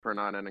per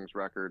 9 innings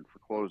record for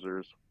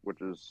closers,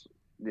 which is,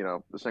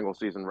 the single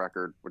season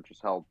record, which is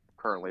held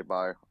currently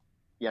by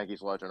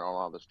Yankees legend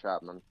Aroldis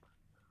Chapman.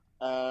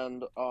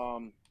 And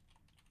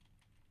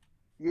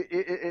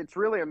it's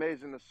really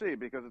amazing to see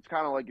because it's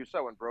kind of like you said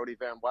when Brody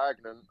Van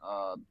Wagenen,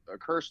 a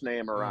curse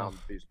name Oh, around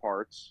these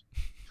parts,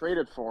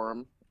 traded for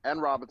him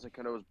and Robinson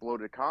Cano's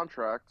bloated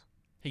contract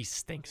he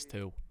stinks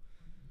too.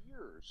 for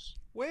years.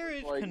 It Where was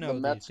is like the Cano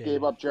these Mets gave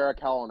days? up Jarek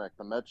Kelenic.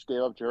 The Mets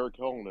gave up Jarek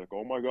Kelenic.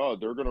 Oh my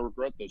God, they're going to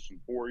regret this in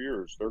 4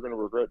 years. They're going to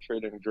regret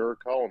trading Jarek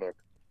Kelenic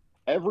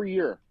every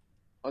year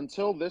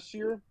until this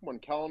year when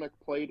Kelenic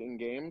played in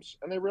games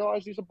and they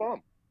realized he's a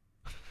bum.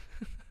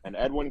 And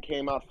Edwin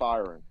came out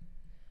firing.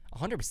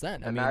 100%.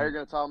 I And now you're mean,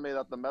 going to tell me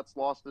that the Mets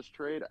lost this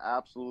trade?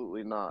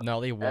 Absolutely not. no,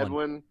 they won.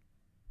 Edwin,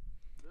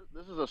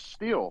 this is a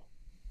steal.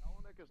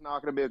 Kelenic is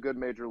not going to be a good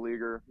major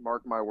leaguer.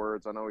 Mark my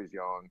words. I know he's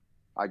young.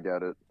 I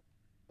get it.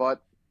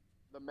 But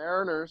the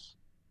Mariners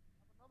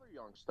have another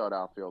young stud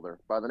outfielder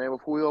by the name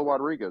of Julio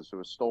Rodriguez, who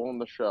has stolen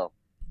the show.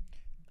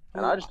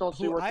 And I just don't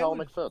see where I was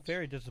Kelenic fits.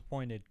 very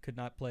disappointed could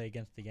not play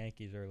against the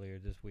Yankees earlier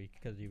this week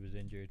because he was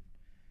injured.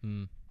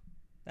 Hmm.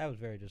 That was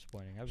very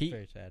disappointing. I was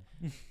very sad.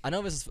 I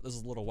know this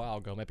is a little while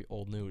ago, maybe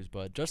old news,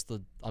 but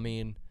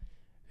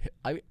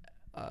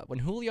when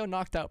Julio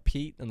knocked out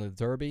Pete in the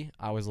Derby,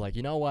 I was like,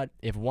 you know what?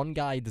 If one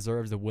guy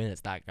deserves to win,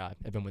 it's that guy.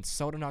 And then when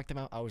Soto knocked him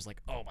out, I was like,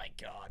 oh my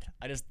God!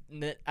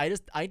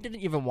 I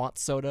didn't even want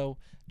Soto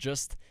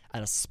just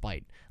out of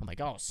spite. I'm like,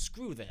 oh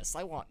screw this!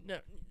 I want.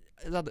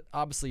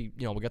 Obviously,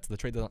 we'll get to the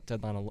trade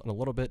deadline in a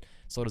little bit.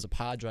 Soto's a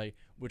Padre,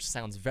 which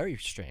sounds very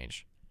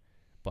strange,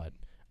 but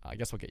I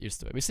guess we'll get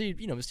used to it. We've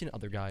seen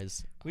other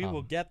guys. We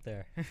will get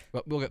there.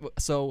 But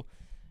so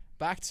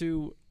back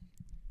to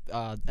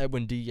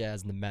Edwin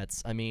Diaz and the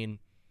Mets. I mean,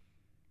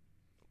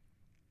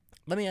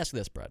 let me ask you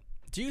this, Brett.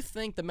 Do you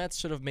think the Mets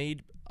should have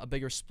made a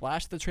bigger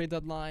splash at the trade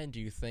deadline? Do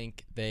you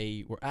think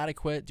they were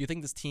adequate? Do you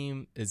think this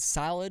team is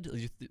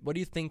solid? What do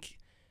you think?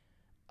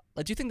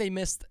 Like, do you think they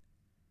missed?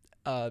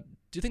 Do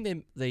you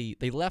think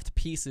they left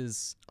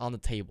pieces on the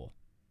table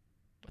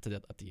at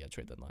the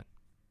trade deadline?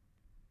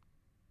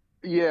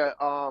 Yeah,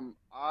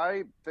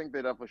 I think they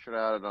definitely should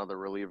have added another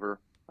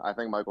reliever. I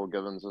think Michael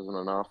Givens isn't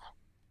enough.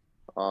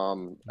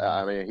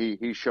 I mean,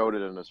 he showed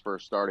it in his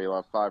first start. He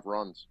left 5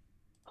 runs.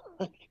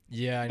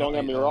 Yeah, I know. Don't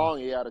get me wrong.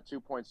 He had a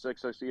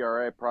 2.66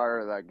 ERA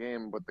prior to that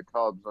game with the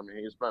Cubs. I mean,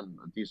 he's been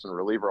a decent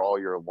reliever all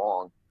year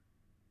long.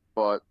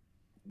 But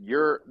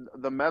the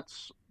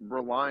Mets'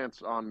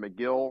 reliance on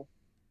McGill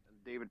and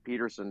David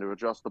Peterson to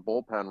adjust the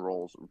bullpen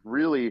roles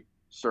really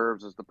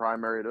serves as the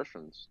primary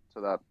additions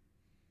to that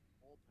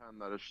bullpen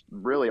that is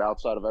really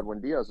outside of Edwin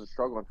Diaz is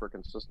struggling for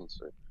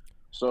consistency.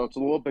 So it's a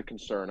little bit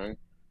concerning.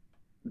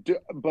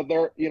 But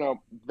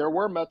there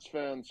were Mets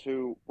fans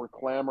who were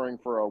clamoring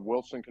for a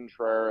Wilson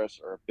Contreras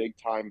or a big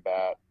time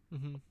bat.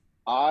 Mm-hmm.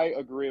 I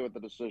agree with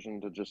the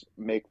decision to just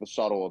make the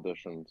subtle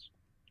additions.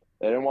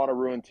 They didn't want to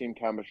ruin team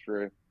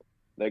chemistry.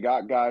 They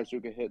got guys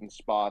who could hit in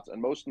spots,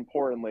 and most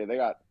importantly, they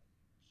got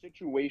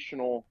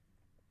situational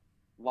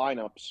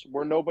lineups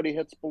where nobody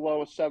hits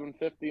below a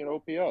 750 in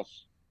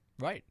OPS.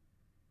 Right.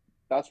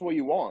 That's what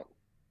you want.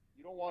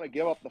 You don't want to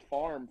give up the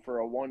farm for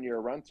a 1-year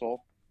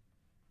rental.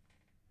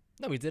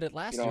 No, we did it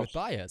last year with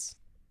Baez.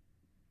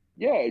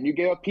 Yeah, and you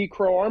gave up Pete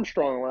Crow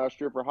Armstrong last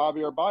year for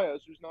Javier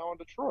Baez, who's now in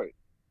Detroit,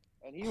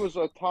 and he was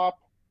a top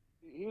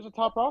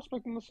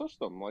prospect in the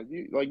system.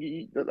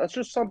 That's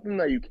just something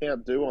that you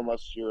can't do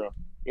unless you're,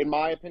 in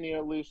my opinion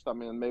at least. I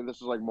mean, maybe this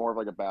is like more of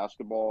like a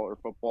basketball or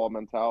football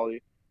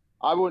mentality.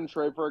 I wouldn't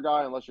trade for a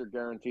guy unless you're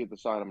guaranteed to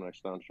sign him an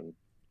extension.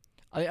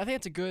 I think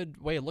it's a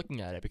good way of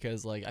looking at it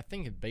because, like, I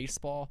think in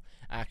baseball,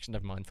 actually,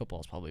 never mind, football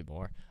is probably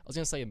more. I was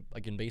gonna say,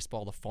 like, in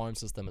baseball, the farm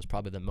system is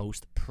probably the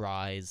most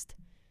prized,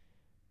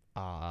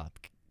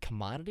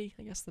 commodity.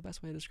 I guess the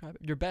best way to describe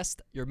it.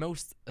 Your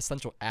most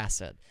essential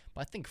asset. But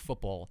I think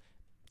football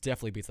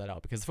definitely beats that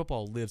out because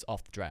football lives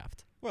off the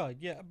draft. Well,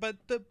 yeah,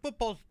 but the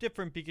football's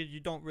different because you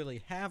don't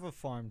really have a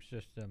farm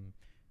system.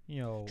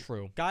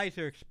 True. Guys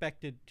are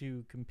expected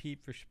to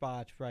compete for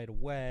spots right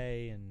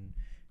away and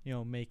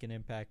make an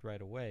impact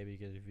right away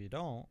because if you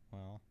don't,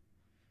 well,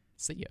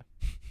 see ya.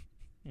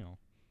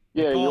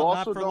 Yeah, you also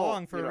not for don't,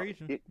 long for a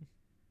reason.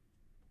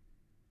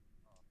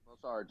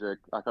 Sorry, Jake.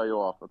 I cut you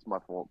off. That's my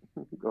fault.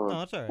 Go ahead.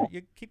 No, it's all right.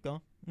 You keep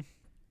going.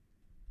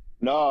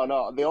 No.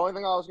 The only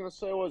thing I was gonna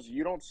say was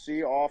you don't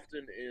see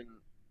often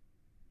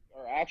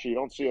or actually you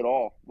don't see it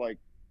all. Like,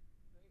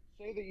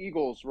 say the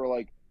Eagles were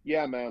like,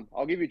 "Yeah, man,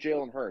 I'll give you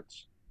Jalen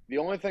Hurts. The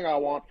only thing I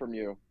want from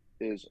you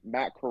is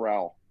Matt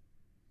Corral."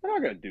 They're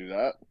not gonna do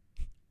that.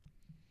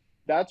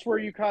 That's where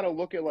you kind of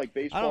look at like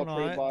baseball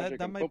trade logic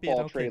that and might football be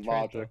an okay trade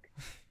logic.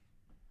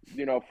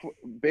 Though.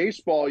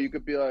 Baseball, you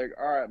could be like,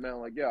 all right, man,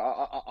 like, yeah,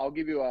 I'll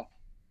give you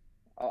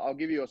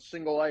a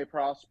single A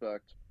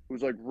prospect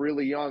who's like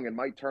really young and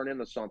might turn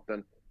into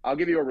something. I'll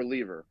give you a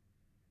reliever.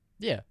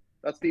 Yeah,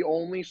 that's the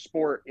only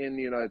sport in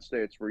the United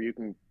States where you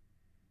can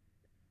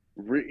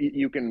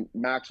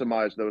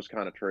maximize those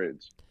kind of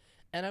trades.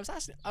 And I was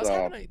So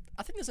having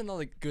I think there's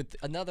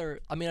another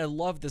I mean, I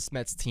love this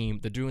Mets team.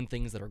 They're doing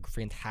things that are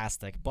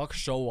fantastic. Buck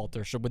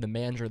Showalter should win the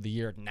manager of the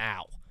year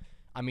now.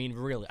 I mean,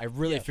 really, I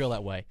really Yes. feel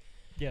that way.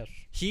 Yes.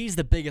 He's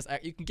the biggest.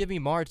 You can give me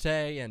Marte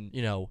and,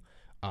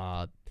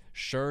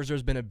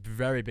 Scherzer's been a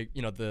very big,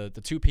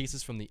 the two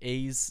pieces from the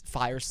A's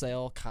fire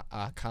sale,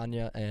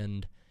 Kanya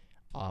and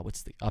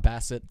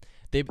Bassett.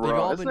 They've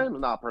bro, all his been. name's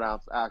not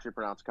actually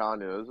pronounced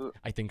Kanye, is it?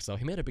 I think so.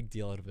 He made a big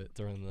deal out of it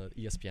during the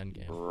ESPN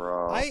game.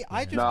 Bro. I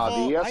just Nah,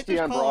 call the I just ESPN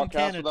call him broadcast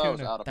can of of that was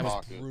tuna. out of That was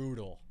pocket.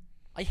 brutal.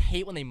 I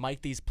hate when they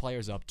mic these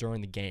players up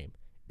during the game.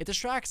 It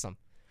distracts them.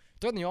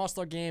 During the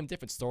All-Star game,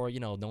 different story.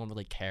 No one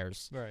really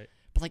cares. Right.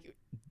 But like,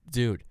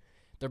 dude,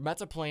 the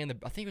Mets are playing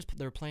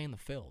they were playing the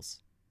Phils.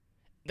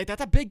 Like,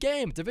 that's a big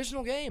game,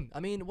 divisional game. I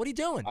mean, what are you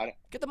doing?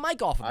 Get the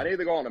mic off of I him. need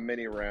to go on a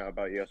mini rant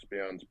about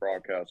ESPN's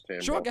broadcast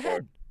team. Sure, real go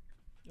ahead.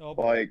 Oh,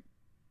 boy.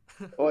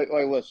 Like,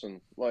 listen,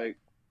 like,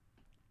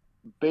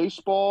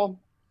 baseball,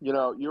 you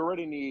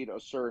already need a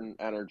certain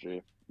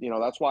energy.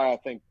 That's why I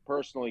think,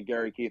 personally,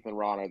 Gary, Keith, and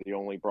Ron are the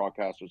only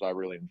broadcasters I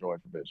really enjoy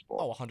for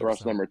baseball. Oh, 100%. The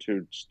rest of them are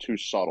too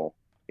subtle,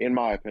 in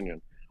my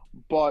opinion.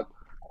 But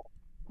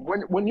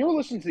when you're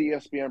listening to the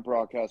ESPN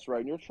broadcast, right,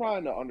 and you're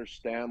trying to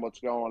understand what's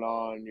going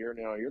on, you're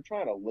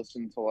trying to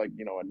listen to, like,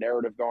 a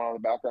narrative going on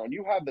in the background.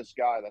 You have this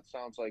guy that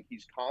sounds like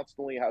he's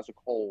constantly has a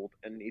cold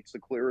and needs to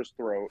clear his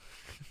throat.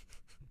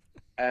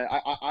 And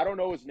I don't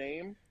know his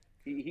name.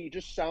 He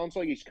just sounds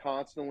like he's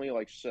constantly,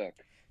 like, sick.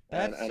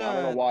 And I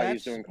don't know why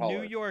he's doing color.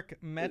 New York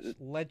Mets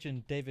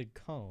legend David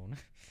Cohn.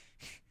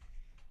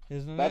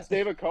 Isn't That's it?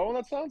 David Cohn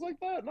that sounds like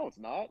that? No, it's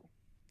not.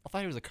 I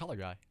thought he was a color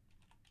guy.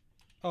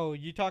 Oh,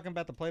 you talking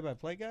about the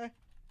play-by-play guy?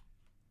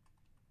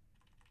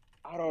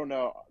 I don't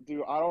know,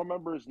 dude. I don't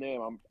remember his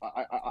name. I'm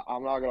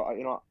not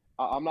gonna,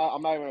 I'm not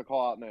even gonna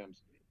call out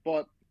names.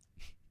 But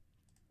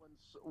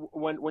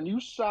when you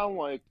sound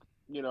like,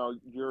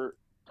 you're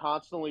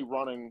constantly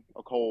running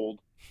a cold,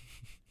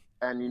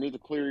 and you need to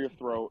clear your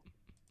throat,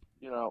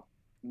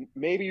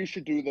 maybe you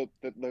should do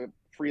the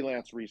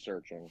freelance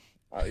researching.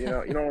 You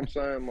know what I'm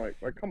saying?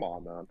 Like, come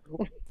on, man.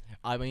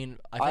 I mean,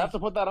 I have to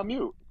put that on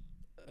mute.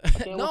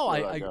 No,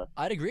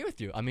 I'd agree with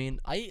you. I mean,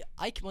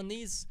 when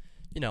these,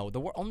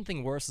 the only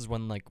thing worse is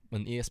when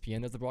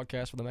ESPN does the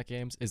broadcast for the Met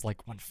games is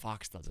like when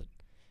Fox does it.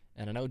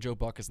 And I know Joe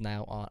Buck is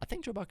now on. I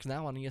think Joe Buck is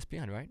now on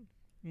ESPN, right?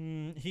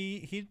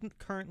 He's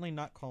currently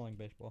not calling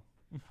baseball.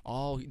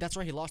 Oh, that's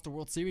right. He lost the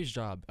World Series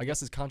job. I guess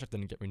his contract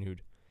didn't get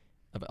renewed.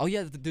 Oh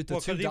yeah, the two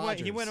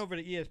Dodgers. He went over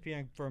to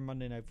ESPN for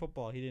Monday Night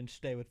Football. He didn't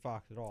stay with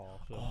Fox at all.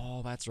 So.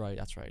 Oh, that's right.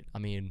 I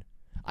mean,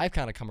 I've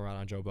kind of come around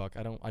on Joe Buck.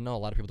 I know a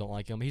lot of people don't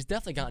like him. He's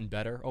definitely gotten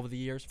better over the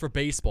years for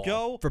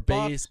baseball.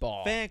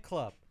 Baseball fan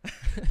club.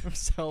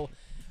 So,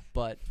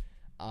 but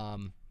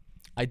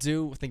I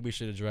do think we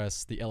should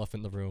address the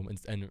elephant in the room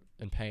and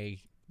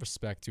pay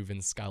respect to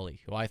Vin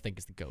Scully, who I think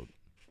is the GOAT,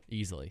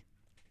 easily.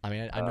 I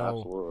mean, I know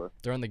absolutely.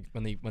 during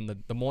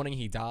the morning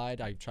he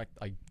died, I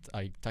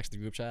texted the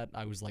group chat.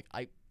 I was like,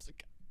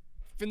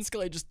 Vin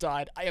Scully just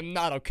died. I am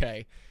not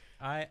okay.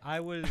 I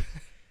was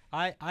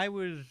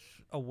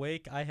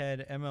awake. I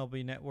had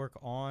MLB Network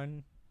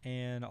on,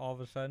 and all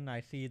of a sudden I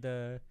see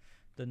the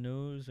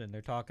news, and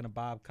they're talking to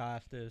Bob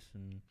Costas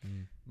and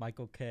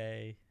Michael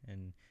Kay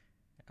and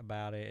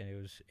about it,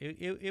 and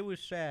it was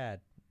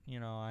sad.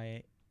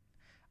 I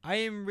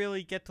didn't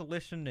really get to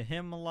listen to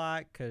him a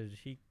lot because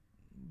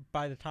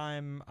by the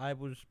time I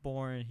was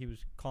born, he was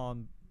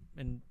calling,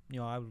 and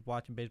I was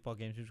watching baseball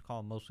games. He was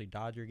calling mostly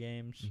Dodger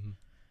games. Mm-hmm.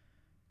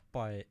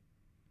 But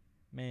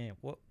man,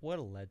 what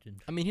a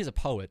legend! I mean, he's a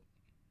poet.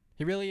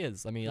 He really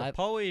is. I mean, a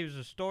poet. He was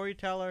a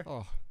storyteller.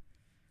 Oh.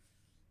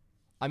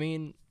 I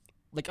mean,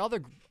 I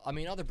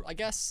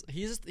guess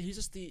he's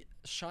just the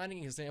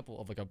shining example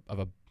of a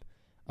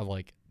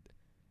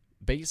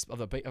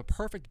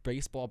perfect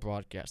baseball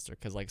broadcaster.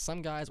 Because like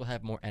some guys will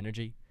have more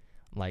energy.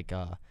 Like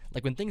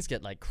when things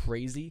get like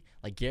crazy,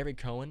 like Gary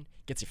Cohen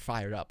gets you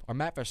fired up. Or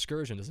Matt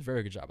Vasgersian does a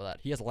very good job of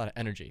that. He has a lot of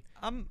energy.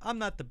 I'm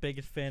not the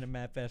biggest fan of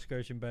Matt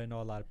Vasgersian, but I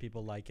know a lot of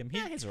people like him.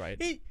 He's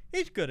right.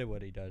 He's good at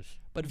what he does.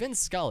 But Vin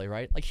Scully,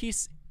 right? Like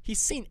he's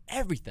seen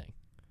everything.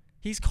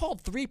 He's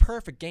called 3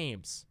 perfect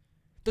games.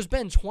 There's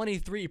been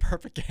 23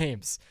 perfect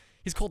games.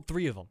 He's called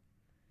 3 of them.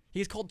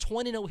 He's called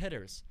 20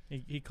 no-hitters.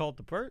 He called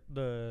the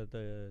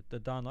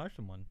Don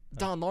Larson one.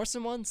 Don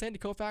Larson one, Sandy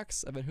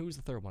Koufax, and then who's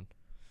the third one?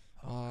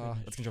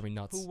 That's gonna drive me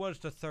nuts. Who was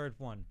the third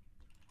one?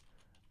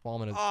 Well,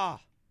 I'm gonna.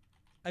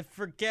 I'm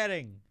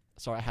forgetting.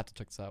 Sorry, I have to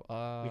check this out.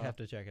 We have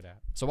to check it out.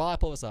 So while I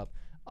pull this up,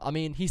 I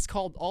mean, he's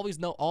called all these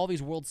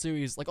World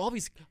Series, like all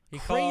these He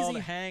crazy. called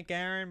Hank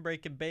Aaron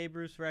breaking Babe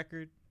Ruth's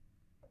record.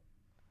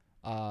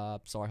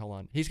 Sorry, hold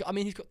on. He's got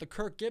the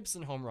Kirk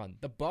Gibson home run,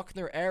 the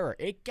Buckner error.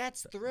 It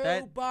gets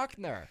through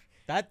Buckner.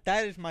 That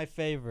is my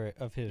favorite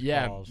of his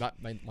calls. Yeah,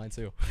 mine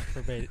too.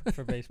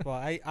 for baseball,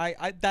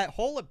 I that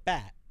hole at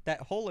bat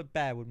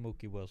with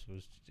Mookie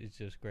Wilson is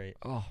just great.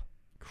 Oh,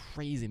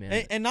 crazy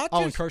man! And not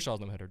and just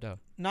Kershaw's no hitter, duh.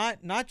 Not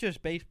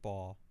just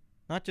baseball,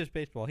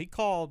 He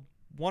called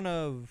one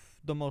of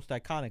the most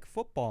iconic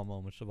football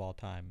moments of all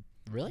time.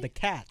 Really? The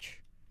catch.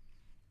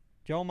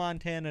 Joe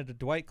Montana to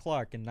Dwight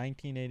Clark in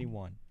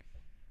 1981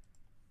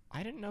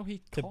 I didn't know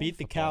he to called beat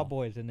the football.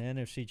 Cowboys in the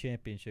NFC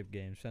Championship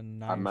game,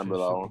 send the I Niners to remember the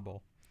that Super one.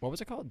 Bowl. What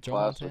was it called? Joe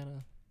Classic.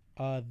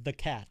 Montana. The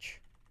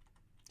Catch.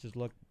 Just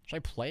look. Should I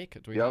play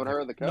it? Do we You have haven't the-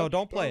 heard of the catch? No,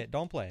 don't play it.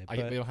 Don't play it. we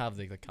but don't have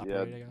the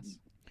copyright, I guess.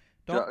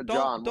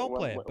 John, don't when,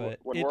 play it. But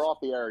when it's, we're off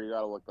the air, you got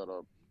to look that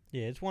up.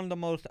 yeah, it's one of the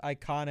most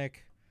iconic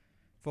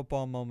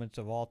football moments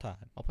of all time.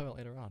 I'll play it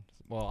later on.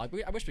 Well, I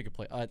wish we could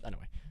play.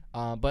 Anyway,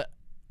 but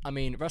I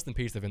mean, rest in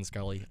peace to Vin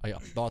Scully.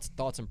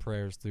 Thoughts and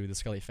prayers through the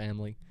Scully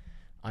family.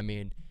 I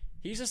mean,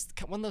 he's just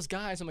one of those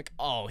guys. I'm like,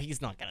 oh,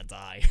 he's not gonna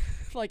die.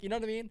 Like, you know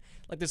what I mean?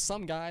 Like, there's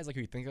some guys like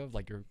who you think of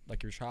like your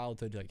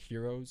childhood like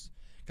heroes.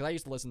 Because I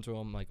used to listen to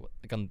him like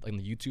on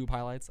the YouTube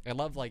highlights. I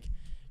love like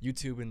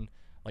YouTube and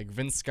like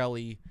Vin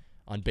Scully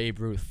on Babe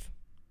Ruth,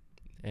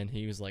 and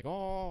he was like,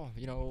 oh,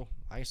 you know,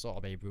 I saw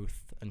Babe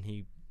Ruth, and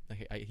he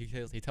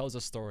tells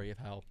a story of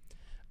how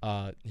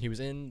I think it was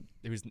in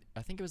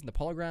the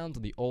Polo Grounds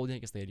of the old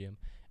Yankee Stadium,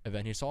 and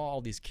then he saw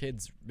all these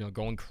kids, you know,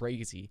 going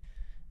crazy,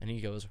 and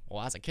he goes,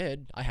 well, as a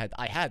kid, I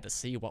had to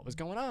see what was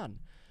going on.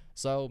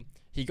 So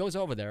he goes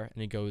over there,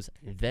 and he goes,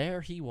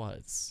 there he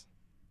was,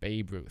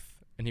 Babe Ruth,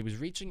 and he was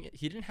reaching.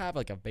 He didn't have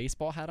like a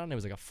baseball hat on; it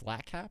was like a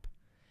flat cap,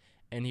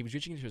 and he was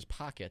reaching into his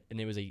pocket, and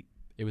it was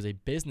a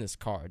business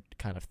card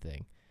kind of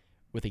thing,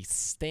 with a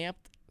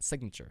stamped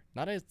signature,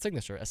 not a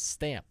signature, a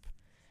stamp,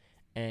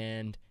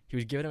 and he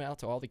was giving them out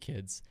to all the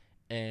kids.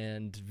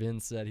 And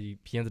Vince said he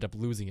ended up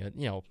losing it.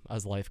 You know,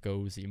 as life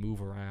goes, you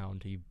move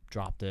around. He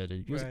dropped it.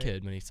 He was a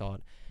kid when he saw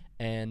it,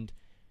 and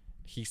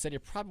he said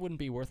it probably wouldn't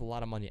be worth a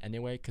lot of money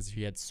anyway because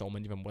he had so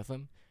many of them with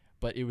him.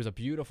 But it was a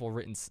beautifully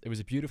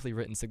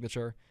written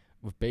signature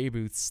with Babe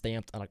Ruth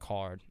stamped on a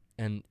card.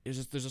 And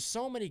there's just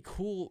so many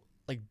cool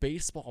like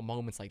baseball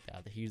moments like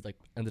that he's like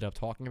ended up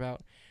talking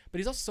about.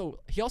 But he also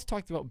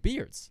talked about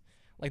beards.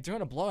 Like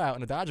during a blowout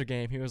in a Dodger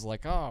game, he was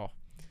like, oh,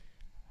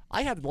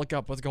 I had to look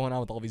up what's going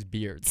on with all these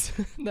beards.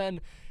 And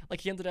then,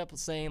 like, he ended up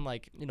saying,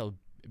 like, you know,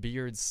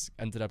 beards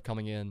ended up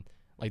coming in,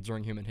 like,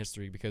 during human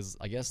history because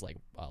I guess, like,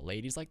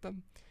 ladies like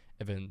them.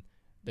 And then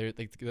there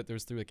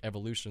was through, like,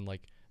 evolution.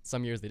 Like,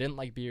 some years they didn't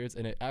like beards,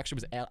 and it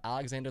actually was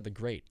Alexander the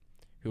Great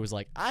who was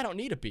like, I don't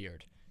need a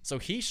beard. So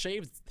he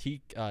shaved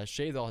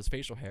all his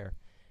facial hair,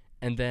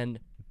 and then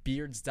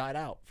beards died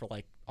out for,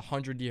 like,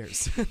 100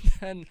 years.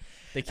 Then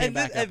they came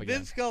back up again. And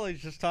Vince Scully's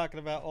just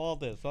talking about all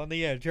this on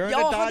the air during the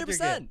 100%. Dodger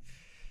game.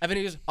 And then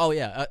he goes, oh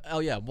yeah,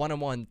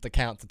 1-on-1 to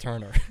count to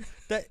Turner.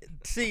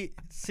 See,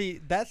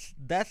 that's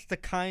the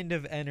kind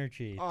of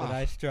energy that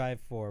I strive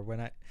for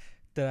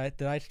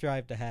that I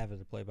strive to have as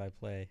a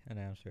play-by-play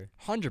announcer.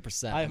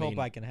 100%. I hope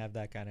I can have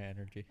that kind of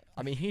energy.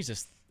 I mean,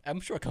 I'm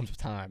sure it comes with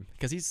time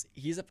because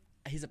he's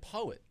a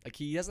poet. Like,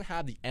 he doesn't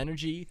have the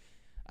energy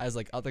as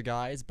like other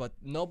guys, but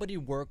nobody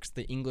works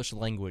the English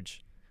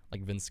language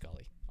like Vince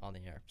Scully on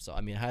the air. So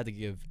I mean, I had to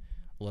give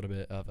a little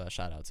bit of a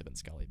shout out to Vince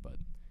Scully, but.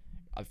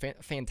 A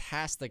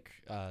fantastic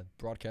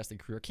broadcasting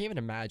career. Can't even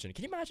imagine.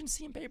 Can you imagine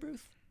seeing Babe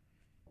Ruth?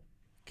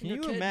 Can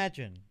you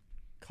imagine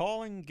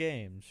calling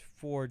games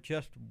for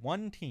just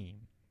one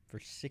team for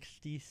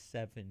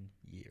 67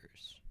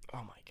 years? Oh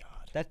my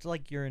God. That's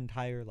like your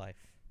entire life.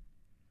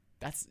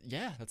 That's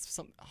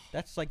something. Oh.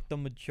 That's like the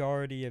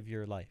majority of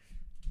your life.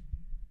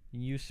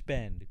 You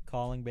spend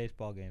calling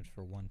baseball games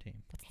for one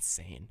team. That's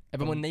insane.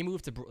 And when they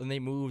moved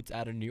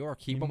out of New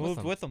York, he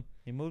moved with them.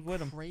 He moved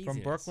with them from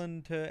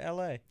Brooklyn to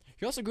L.A.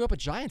 He also grew up a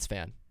Giants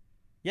fan.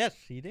 Yes,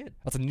 he did.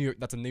 That's a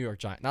New York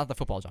Giant, not the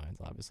football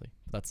Giants, obviously.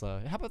 That's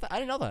how about that? I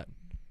didn't know that.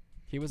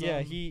 He was.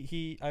 Yeah,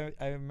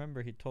 I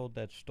remember he told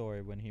that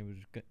story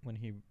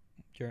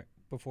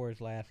before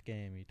his last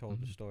game. He told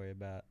the story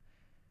about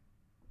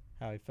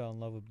how he fell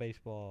in love with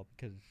baseball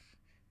because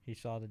he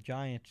saw the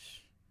Giants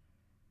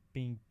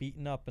being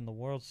beaten up in the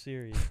World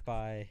Series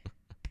by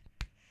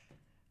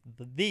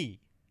the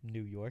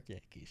New York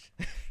Yankees.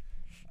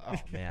 Oh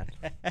man.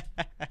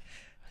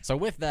 So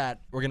with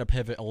that, we're gonna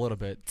pivot a little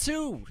bit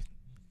to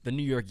the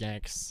New York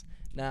Yanks.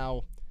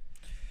 Now,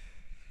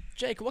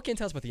 Jake, what can you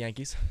tell us about the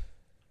Yankees?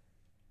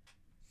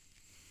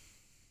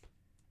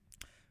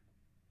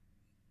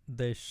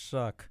 They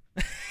suck.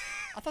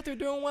 I thought they were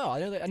doing well. I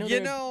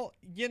know.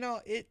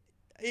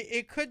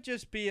 It could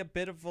just be a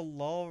bit of a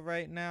lull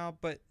right now,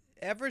 but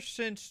ever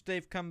since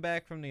they've come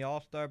back from the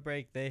All-Star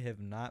break, they have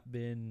not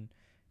been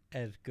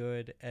as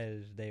good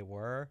as they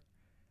were.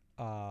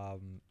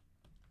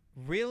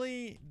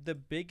 Really, the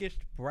biggest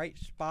bright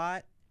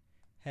spot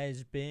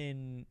has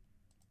been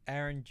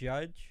Aaron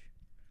Judge.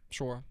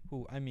 Sure.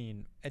 Who, I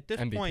mean, at this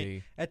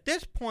MVP.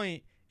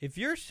 point, if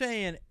you're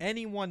saying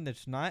anyone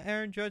that's not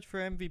Aaron Judge for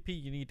MVP,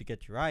 you need to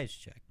get your eyes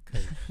checked.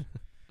 Because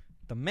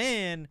the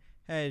man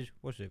has,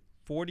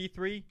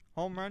 43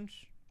 home runs?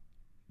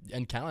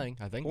 And counting,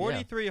 I think.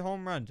 43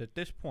 home runs at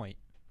this point.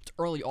 It's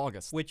early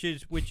August. Which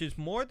is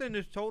more than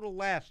his total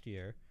last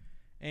year,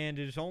 and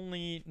is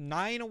only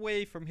 9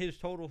 away from his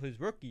total his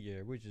rookie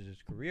year, which is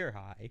his career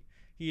high.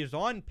 He is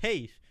on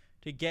pace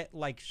to get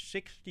like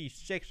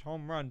 66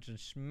 home runs and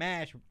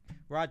smash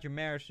Roger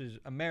Maris's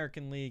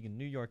American League and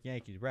New York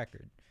Yankees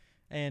record.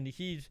 And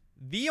he's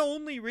the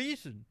only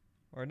reason,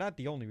 or not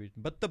the only reason,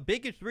 but the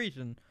biggest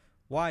reason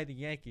why the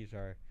Yankees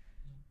are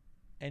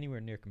anywhere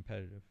near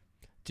competitive.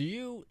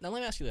 Now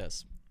let me ask you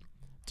this.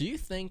 Do you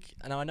think,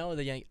 and I know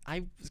the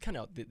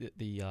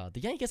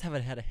Yankees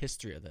haven't had a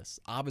history of this.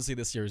 Obviously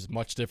this year is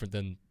much different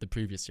than the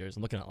previous years.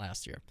 I'm looking at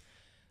last year.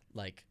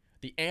 Like,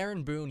 the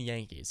Aaron Boone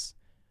Yankees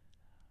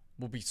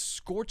will be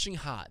scorching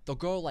hot. They'll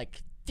go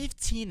like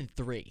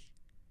 15-3,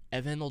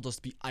 and then they'll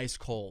just be ice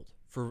cold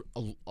for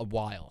a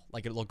while.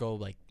 Like, it'll go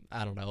like,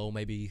 I don't know,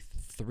 maybe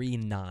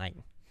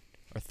 3-9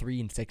 or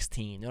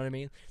 3-16. You know what I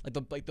mean?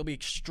 Like they'll be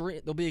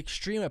extreme. They'll be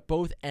extreme at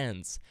both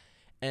ends,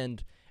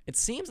 and it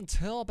seems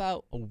until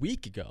about a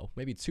week ago,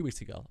 maybe 2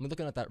 weeks ago. I'm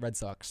looking at that Red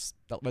Sox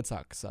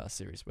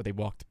series where they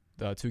walked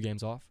the 2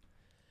 games off.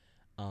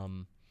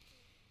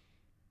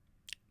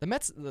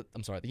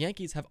 The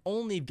Yankees have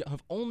only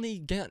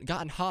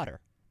gotten hotter,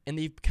 and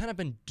they've kind of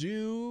been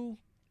due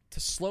to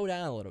slow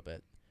down a little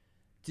bit.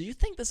 Do you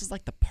think this is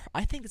like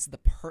I think this is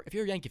if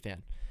you're a Yankee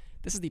fan,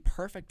 this is the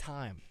perfect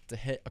time to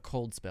hit a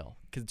cold spell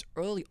because it's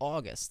early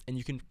August and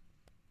you can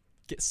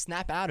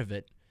snap out of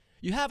it.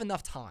 You have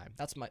enough time.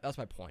 That's my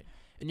point.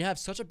 And you have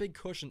such a big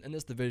cushion in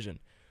this division.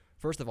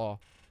 First of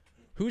all,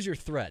 who's your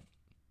threat?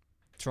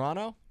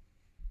 Toronto?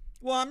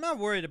 Well, I'm not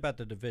worried about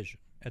the division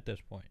at this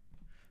point.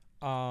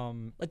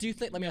 Do you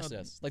think? Let me ask you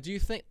this. Do you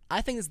think?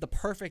 I think it's the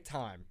perfect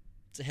time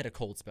to hit a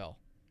cold spell.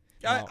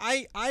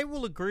 I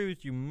will agree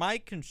with you. My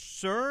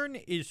concern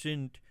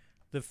isn't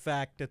the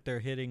fact that they're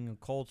hitting a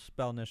cold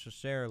spell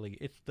necessarily.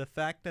 It's the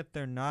fact that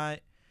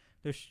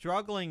they're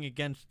struggling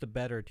against the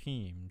better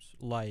teams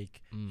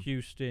like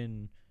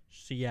Houston,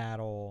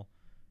 Seattle,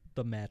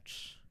 the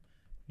Mets.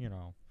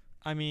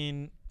 I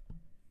mean,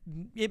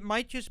 it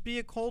might just be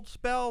a cold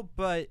spell,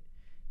 but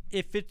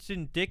if it's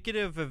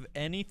indicative of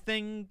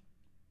anything,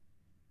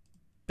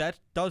 that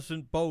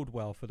doesn't bode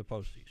well for the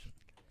postseason.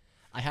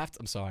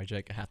 I'm sorry,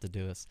 Jake. I have to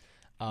do this.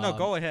 No,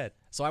 go ahead.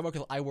 So I work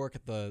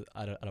at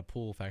a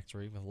pool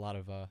factory with a lot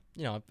of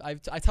I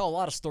tell a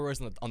lot of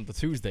stories on the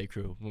Tuesday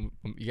crew. When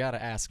you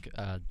gotta ask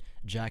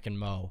Jack and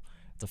Mo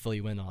to fill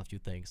you in on a few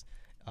things.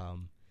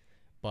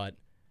 But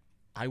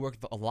I work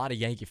with a lot of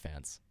Yankee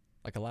fans.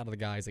 Like, a lot of the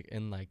guys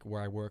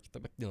where I work, a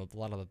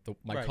lot of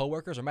my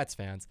coworkers are Mets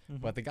fans.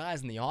 Mm-hmm. But the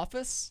guys in the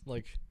office,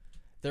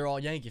 they're all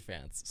Yankee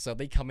fans. So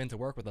they come in to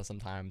work with us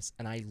sometimes,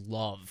 and I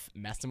love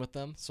messing with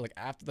them. So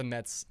after the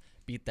Mets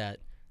beat that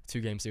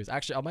 2-game series,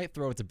 actually I might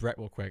throw it to Brett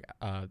real quick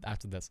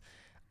after this.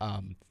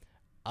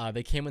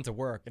 They came into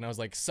work, and I was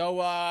like,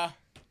 so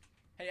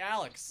hey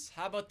Alex,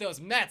 how about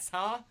those Mets,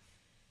 huh?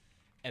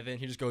 And then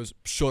he just goes,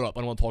 shut up,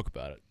 I don't want to talk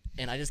about it.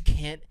 And I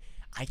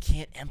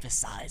can't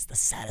emphasize the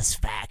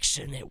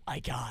satisfaction that I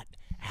got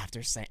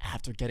after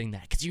getting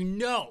that, because you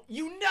know,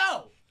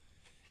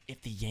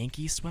 if the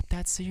Yankees swept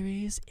that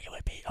series, it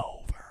would be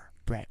over.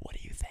 Brett, what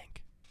do you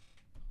think?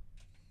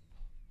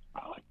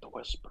 I like to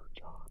whisper,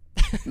 John.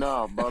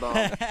 No, but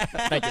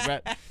thank you,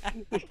 Brett.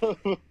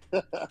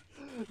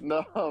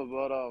 No,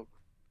 but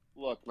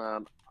look,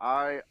 man,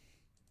 a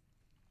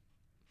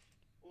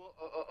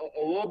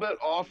little bit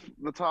off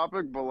the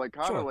topic, but I'm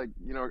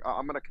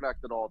gonna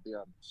connect it all at the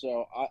end.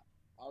 So I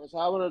was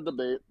having a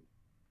debate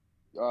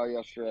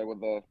yesterday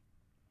with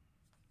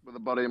a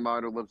buddy of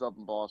mine who lives up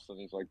in Boston.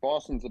 He's like,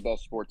 Boston's the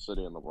best sports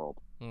city in the world.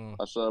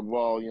 I said,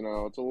 well,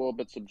 it's a little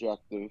bit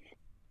subjective,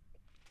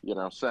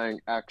 saying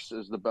X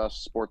is the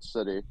best sports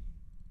city.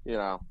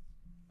 I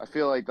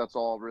feel like that's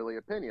all really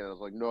opinion. I was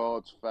like, no,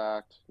 it's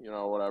fact,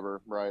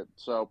 whatever, right?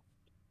 So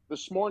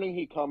this morning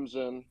he comes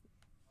in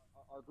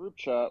our group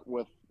chat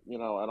with, an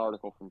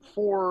article from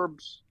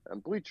Forbes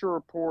and Bleacher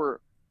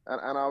Report,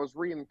 and I was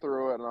reading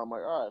through it, and I'm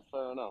like, all right,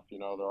 fair enough.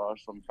 There are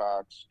some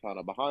facts kind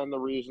of behind the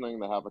reasoning.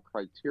 They have a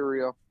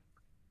criteria.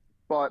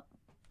 But,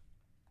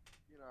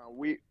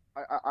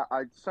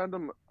 I send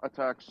him a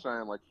text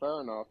saying,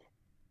 fair enough.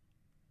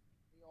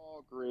 We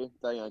all agree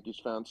that Yankees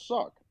fans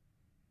suck.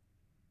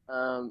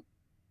 And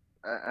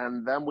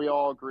then we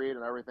all agreed,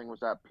 and everything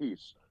was at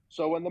peace.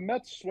 So when the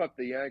Mets swept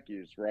the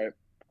Yankees, right,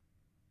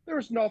 there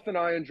was nothing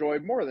I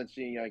enjoyed more than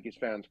seeing Yankees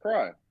fans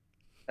cry.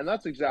 And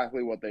that's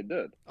exactly what they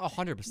did.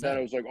 100%. Then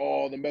it was like,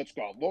 oh, the Mets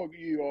got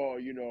lucky. I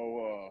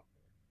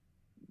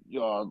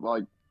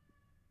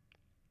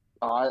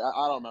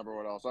don't remember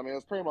what else. I mean,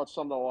 it's pretty much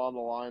something along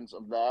the lines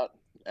of that,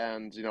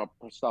 and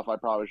stuff I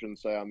probably shouldn't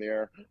say on the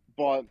air.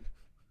 But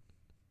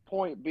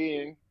point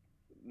being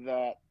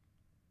that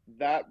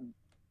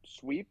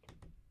sweep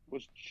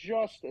was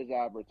just as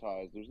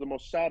advertised. It was the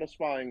most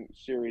satisfying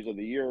series of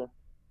the year.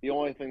 The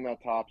only thing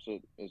that tops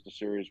it is the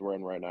series we're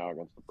in right now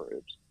against the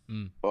Braves.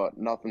 But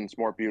nothing's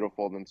more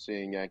beautiful than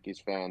seeing Yankees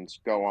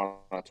fans go on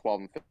a 12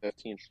 and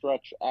 15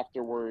 stretch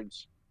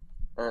afterwards,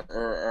 or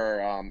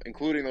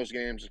including those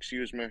games,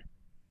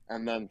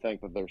 and then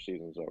think that their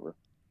season's over.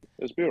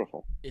 It's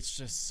beautiful. It's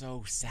just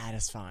so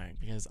satisfying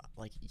because,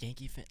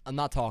 Yankee fan. I'm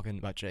not talking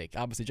about Jake.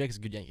 Obviously, Jake's a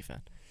good Yankee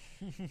fan.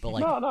 But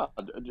no,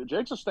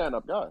 Jake's a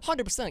stand-up guy.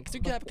 100%, because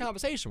you can have a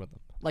conversation with him.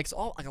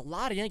 A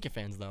lot of Yankee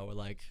fans though are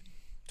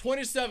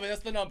 27.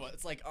 That's the number.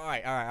 It's like, all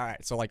right.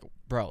 So like,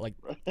 bro, like,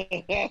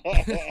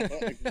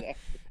 Exactly.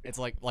 it's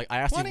like I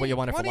asked you what you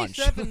wanted for lunch.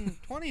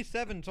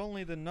 27's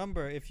only the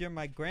number if you're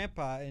my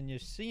grandpa and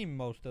you've seen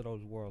most of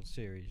those World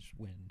Series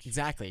wins.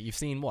 Exactly. You've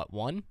seen what,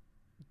 one?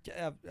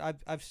 Yeah,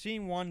 I've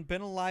seen one,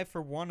 been alive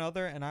for one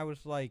other, and I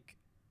was like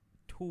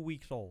 2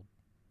 weeks old.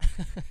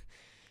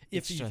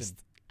 It's just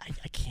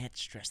I can't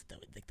stress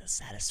like the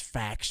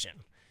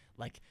satisfaction,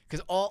 like,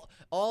 because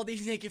all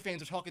these Yankee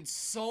fans are talking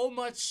so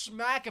much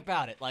smack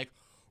about it. Like,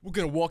 we're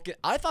gonna walk it.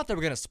 I thought they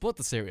were gonna split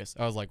the series.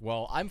 I was like,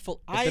 well, if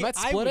the Mets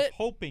split I was it,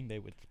 hoping they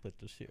would split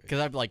the series. because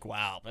I'd be like,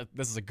 wow,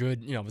 this is a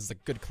good, this is a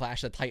good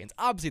clash of the Titans.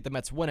 Obviously, if the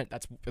Mets win it,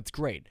 that's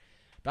great.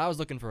 But I was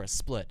looking for a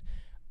split,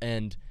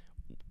 and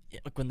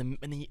like when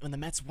the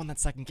Mets won that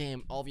second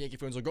game, all the Yankee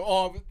fans would go,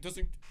 oh,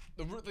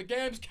 the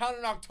game's counted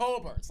in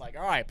October. It's like,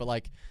 all right, but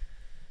like,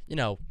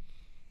 Yeah,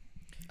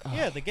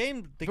 the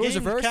game's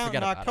reversed, count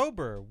in forget about it.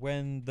 October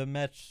when the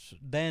Mets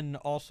then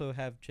also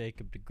have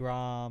Jacob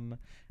deGrom,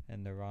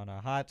 and they're on a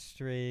hot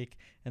streak,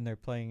 and they're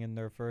playing in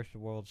their first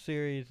World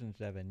Series in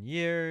 7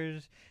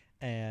 years,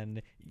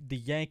 and the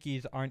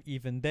Yankees aren't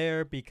even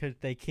there because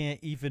they can't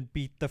even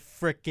beat the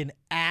frickin'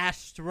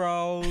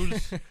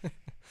 Astros.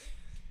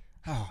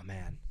 Oh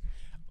man.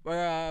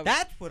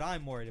 That's what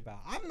I'm worried about.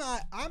 I'm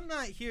not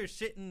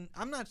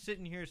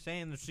sitting here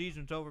saying the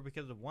season's over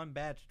because of one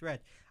bad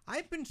stretch.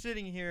 I've been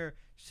sitting here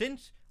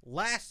since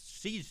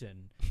last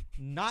season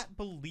not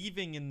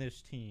believing in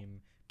this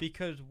team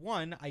because,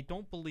 one, I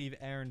don't believe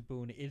Aaron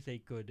Boone is a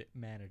good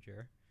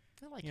manager.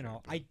 I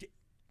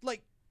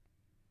like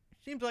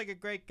seems like a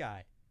great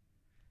guy.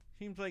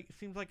 Seems like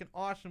an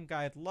awesome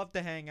guy. I'd love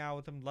to hang out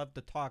with him, love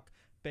to talk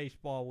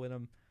baseball with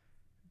him.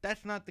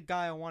 That's not the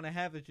guy I want to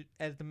have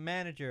as the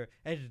manager,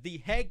 as the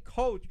head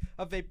coach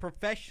of a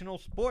professional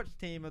sports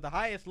team of the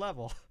highest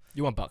level.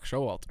 You want Buck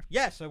Showalter.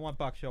 Yes, I want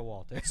Buck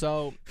Showalter.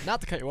 So,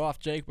 not to cut you off,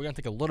 Jake, we're going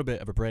to take a little bit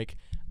of a break.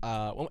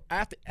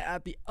 At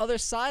the other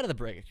side of the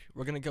break,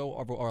 we're going to go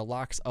over our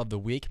locks of the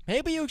week.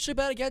 Maybe you should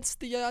bet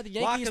against the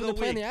Yankees when they're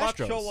playing the Buck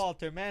Astros.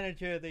 Showalter,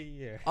 manager of the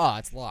year. Oh,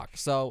 it's locked.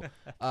 So,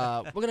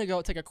 we're going to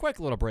go take a quick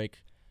little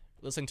break,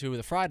 listening to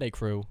the Friday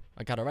Crew.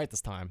 I got it right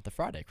this time. The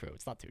Friday Crew.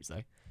 It's not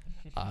Tuesday.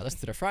 Listen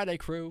to the Friday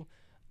Crew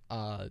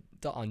on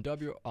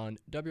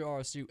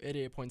WRSU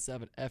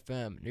 88.7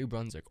 FM, New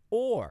Brunswick,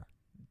 or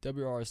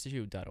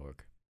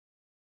WRSU.org.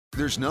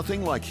 There's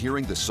nothing like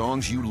hearing the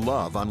songs you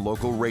love on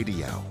local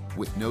radio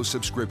with no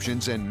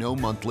subscriptions and no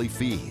monthly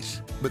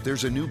fees. But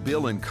there's a new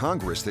bill in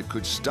Congress that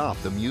could stop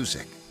the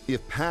music.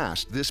 If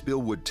passed, this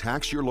bill would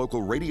tax your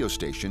local radio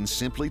station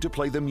simply to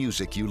play the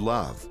music you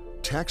love.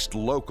 Text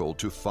LOCAL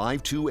to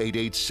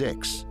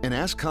 52886 and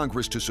ask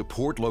Congress to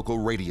support local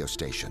radio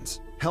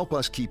stations. Help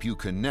us keep you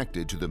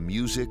connected to the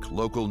music,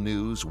 local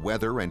news,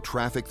 weather, and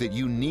traffic that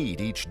you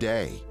need each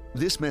day.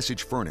 This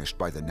message furnished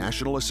by the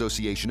National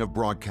Association of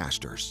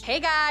Broadcasters. Hey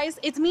guys,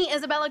 it's me,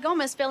 Isabella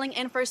Gomez, filling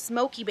in for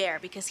Smokey Bear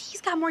because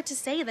he's got more to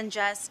say than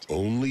just...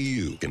 Only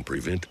you can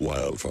prevent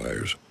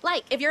wildfires.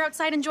 Like, if you're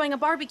outside enjoying a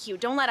barbecue,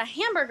 don't let a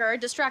hamburger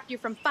distract you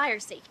from fire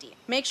safety.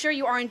 Make sure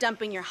you aren't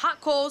dumping your hot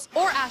coals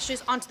or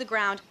ashes onto the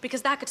ground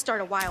because that could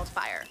start a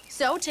wildfire.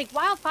 So take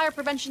wildfire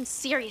prevention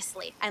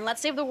seriously and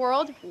let's save the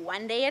world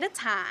one day at a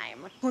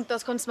time.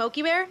 Juntos con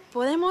Smokey Bear,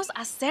 podemos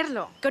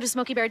hacerlo. Go to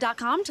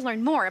smokeybear.com to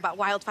learn more about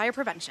wildfire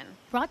prevention.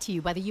 Brought to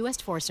you by the U.S.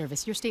 Forest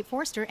Service, your state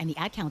forester, and the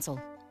Ad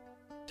Council.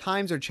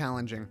 Times are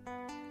challenging,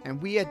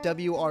 and we at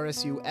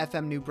WRSU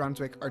FM New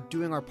Brunswick are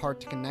doing our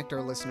part to connect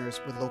our listeners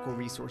with local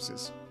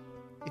resources.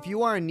 If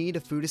you are in need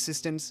of food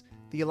assistance,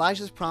 the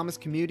Elijah's Promise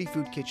Community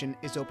Food Kitchen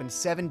is open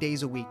 7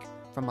 days a week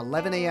from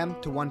 11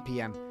 a.m. to 1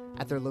 p.m.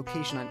 at their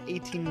location on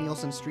 18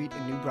 Nielsen Street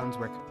in New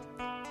Brunswick.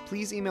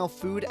 Please email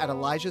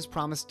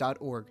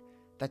food@elijahspromise.org.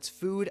 That's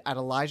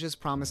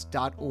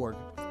food@elijahspromise.org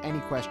with any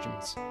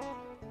questions.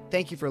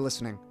 Thank you for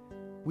listening.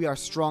 We are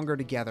stronger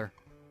together.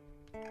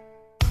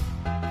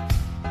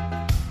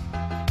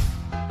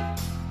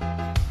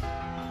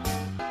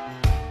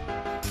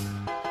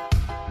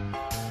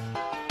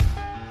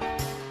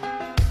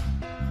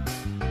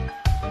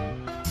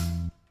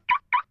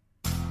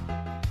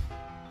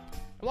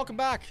 Welcome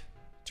back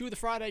to the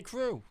Friday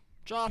Crew.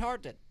 John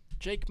Hartnett,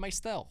 Jake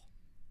Meystel.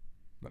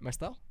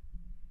 Meystel?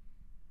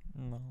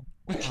 No.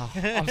 Oh,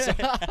 I'm sorry.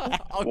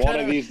 One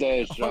of these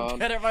days, I'll John.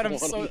 get it right.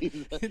 One of these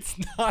days. It's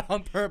not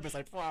on purpose,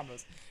 I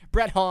promise.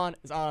 Brett Hawn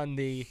is on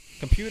the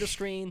computer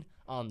screen,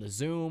 on the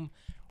Zoom.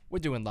 We're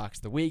doing Locks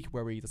of the Week,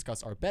 where we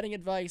discuss our betting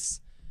advice.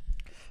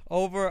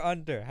 Over,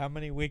 under. How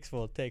many weeks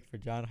will it take for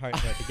John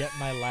Hartnett to get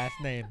my last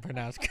name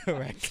pronounced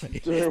correctly?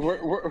 Dude,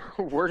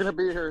 we're gonna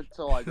be here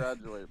till I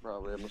graduate,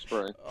 probably in the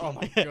spring. Oh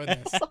my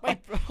goodness. Wait,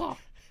 oh.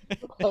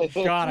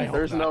 God, I hope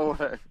There's not. no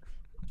way.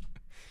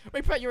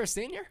 Wait, Brett, you're a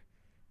senior?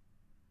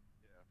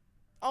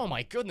 Oh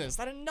my goodness,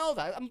 I didn't know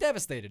that. I'm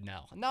devastated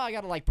now. Now I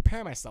gotta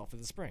prepare myself for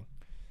the spring.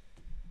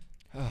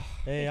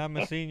 Hey, I'm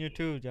a senior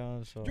too,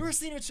 John. So You're a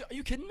senior too? Are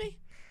you kidding me?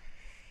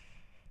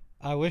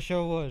 I wish I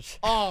was.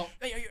 Oh,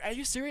 hey, are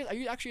you serious? Are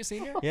you actually a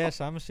senior?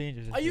 Yes, I'm a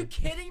senior. Are you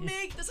kidding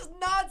me? This is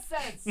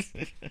nonsense,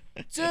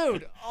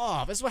 dude.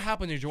 Oh, this is what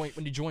happens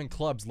when you join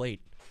clubs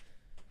late.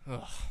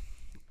 Ugh.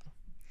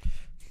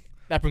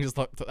 That brings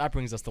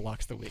us to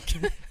locks of the week.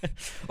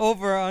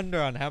 Over or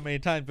under on how many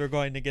times we're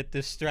going to get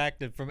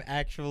distracted from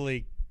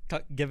actually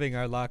giving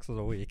our locks of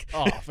the week.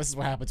 Oh, this is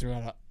what happens.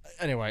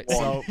 Anyway,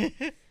 so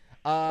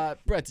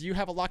Brett, do you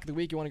have a lock of the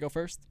week? You want to go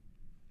first?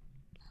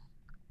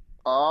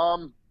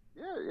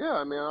 Yeah.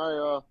 I mean,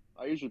 I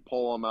usually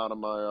pull them out of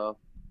my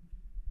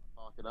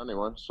pocket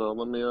anyway. So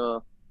let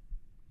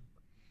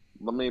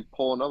me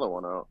pull another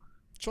one out.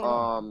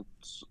 Sure.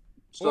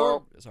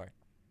 Sorry.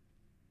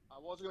 I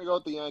was gonna go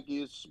with the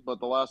Yankees,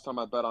 but the last time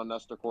I bet on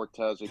Nestor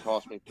Cortez, he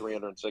cost me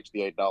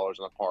 $368 in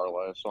a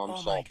parlay. So I'm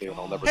salty, and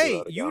I'll never do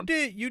that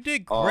again. You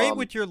did great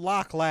with your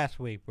lock last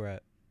week,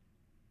 Brett.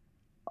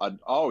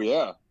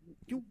 Yeah.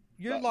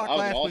 Your lock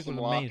last week was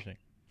amazing.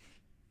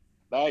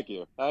 Thank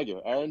you.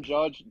 Aaron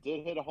Judge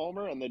did hit a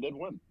homer, and they did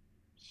win.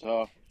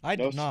 So I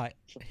did not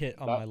hit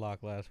on my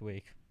lock last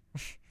week.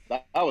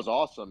 that was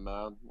awesome,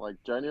 man. Like,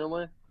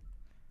 genuinely.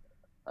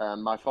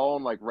 And my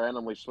phone, like,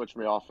 randomly switched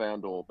me off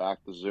FanDuel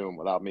back to Zoom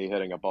without me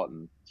hitting a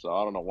button. So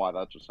I don't know why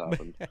that just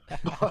happened.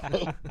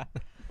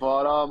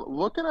 but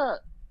looking at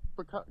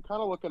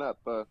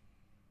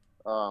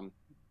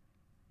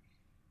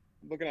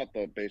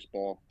the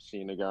baseball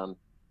scene again,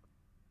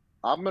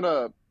 I'm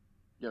gonna,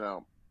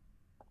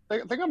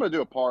 think I'm gonna do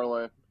a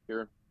parlay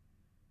here.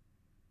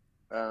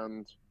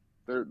 And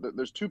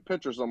there's two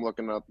pitchers I'm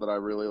looking at that I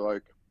really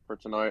like for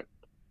tonight,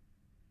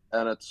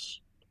 and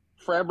it's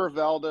Framber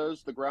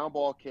Valdez, the ground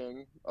ball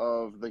king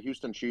of the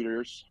Houston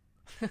Cheaters,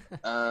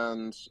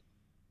 and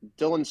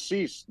Dylan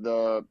Cease,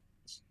 the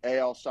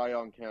AL Cy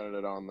Young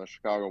candidate on the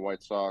Chicago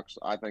White Sox.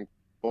 I think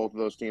both of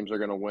those teams are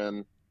going to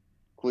win.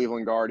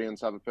 Cleveland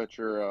Guardians have a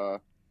pitcher,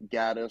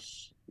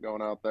 Gaddis,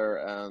 going out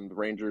there, and the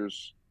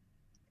Rangers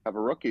have a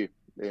rookie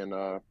in,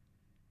 I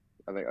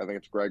think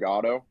it's Greg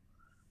Otto.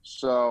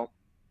 So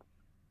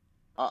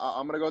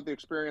I'm going to go with the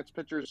experienced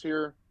pitchers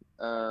here,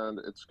 and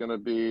it's going to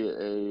be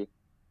a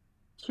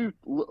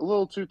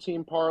little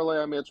two-team parlay.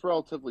 I mean, it's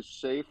relatively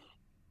safe,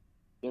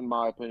 in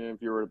my opinion.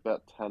 If you were to bet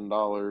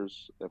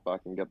 $10, if I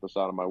can get this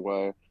out of my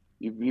way,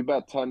 you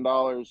bet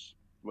 $10,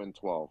 win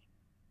 12.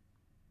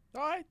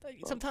 All right.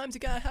 Sometimes you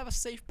gotta have a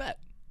safe bet.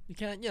 You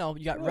can't,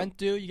 you got rent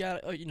due. You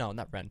got,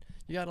 not rent.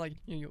 You gotta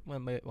you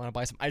want to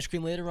buy some ice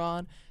cream later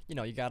on. You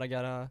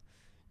gotta,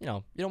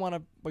 you don't want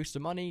to waste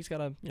your money. You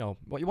gotta, you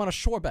want a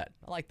sure bet.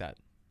 I like that.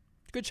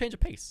 Good change of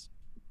pace.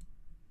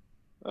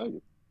 Thank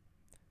you.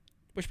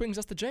 Which brings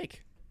us to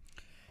Jake.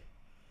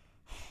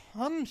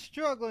 I'm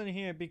struggling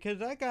here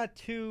because I got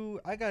two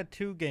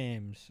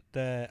games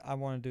that I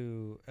want to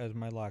do as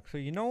my lock. So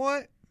you know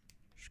what?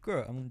 Screw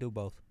it. I'm gonna do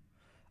both.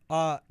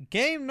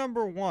 Game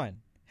number 1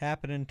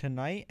 happening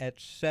tonight at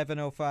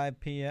 7:05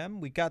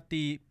 p.m. We got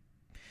the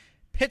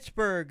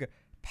Pittsburgh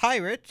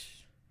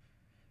Pirates,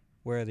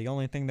 where the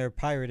only thing they're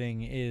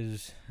pirating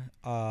is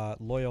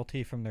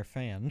loyalty from their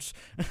fans,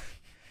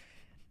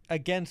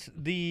 against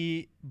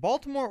the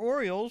Baltimore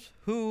Orioles,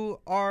 who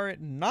are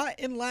not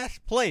in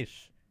last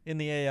place in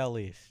the AL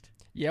East.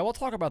 Yeah, we'll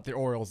talk about the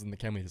Orioles in the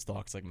Can We Just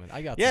Talk segment.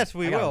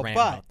 We will, rant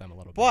about them a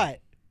little bit. But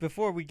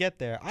before we get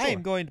there, I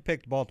am going to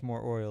pick the Baltimore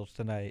Orioles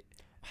tonight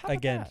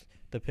against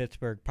the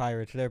Pittsburgh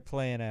Pirates. They're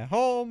playing at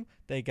home.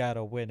 They got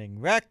a winning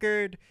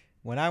record.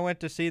 When I went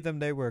to see them,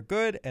 they were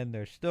good, and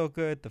they're still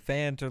good. The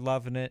fans are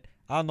loving it.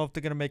 I don't know if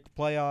they're going to make the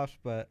playoffs,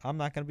 but I'm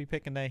not going to be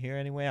picking that here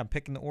anyway. I'm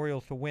picking the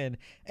Orioles to win.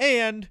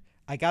 And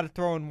I got to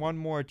throw in one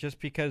more just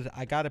because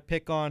I got to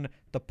pick on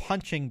the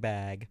punching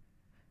bag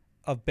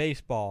of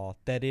baseball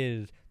that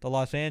is the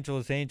Los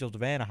Angeles Angels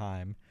of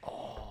Anaheim.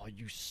 Oh,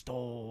 you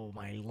stole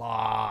my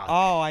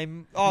lock.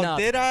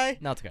 Did I?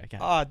 No, it's okay.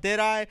 Oh, did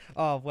I?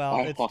 Oh, well,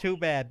 it's too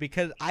bad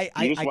because I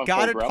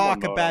got to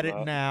talk about it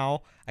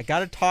now. I got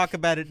to talk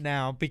about it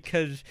now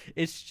because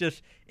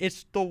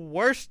it's the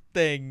worst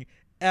thing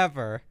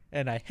ever,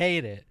 and I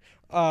hate it.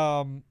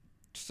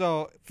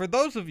 So, for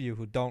those of you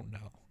who don't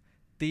know,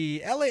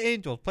 the LA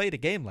Angels played a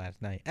game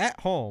last night at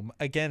home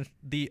against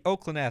the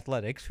Oakland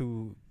Athletics,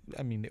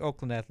 the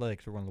Oakland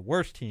Athletics are one of the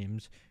worst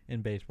teams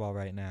in baseball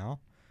right now.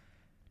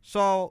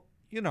 So,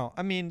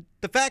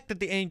 the fact that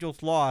the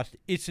Angels lost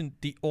isn't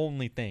the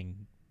only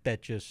thing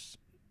that just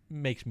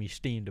makes me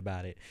steamed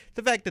about it.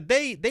 The fact that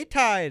they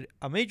tied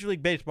a Major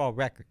League Baseball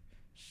record,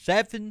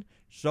 7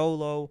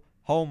 solo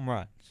home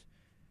runs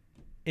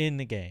in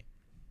the game,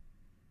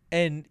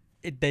 and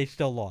they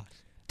still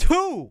lost.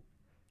 2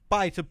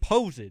 by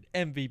supposed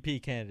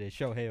MVP candidate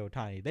Shohei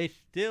Ohtani. They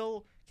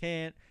still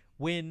can't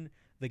win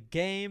the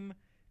game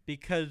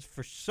because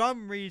for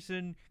some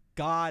reason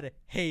God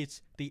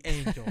hates the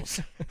Angels.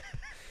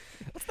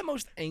 That's the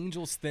most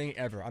Angels thing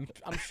ever. I'm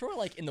sure,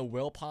 like, in the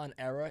Wilpon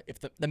era, if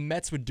the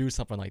Mets would do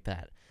something like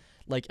that.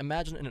 Like,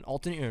 imagine in an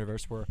alternate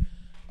universe where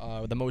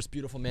the most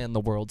beautiful man in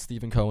the world,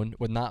 Stephen Cohen,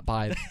 did not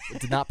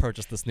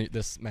purchase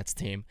this Mets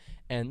team.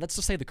 And let's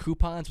just say the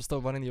coupons were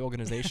still running the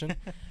organization.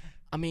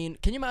 I mean,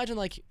 can you imagine,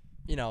 like,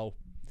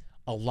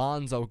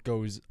 Alonso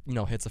goes,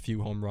 hits a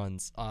few home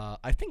runs.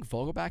 I think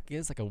Vogelback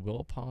is like a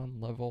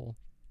Wilpon level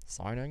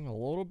signing a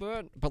little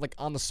bit, but like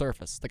on the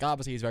surface, like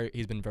obviously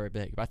he's been very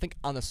big, but I think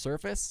on the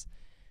surface,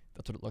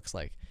 that's what it looks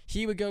like.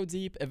 He would go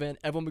deep, and then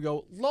everyone would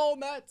go, low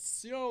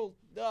Mets,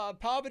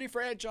 poverty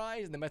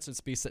franchise, and the Mets would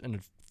be sitting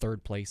in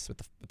third place with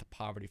the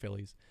poverty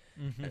Phillies.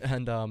 Mm-hmm.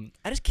 And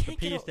I just can't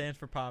the get P stands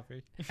for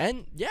poverty.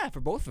 And yeah, for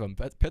both of them,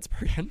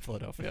 Pittsburgh and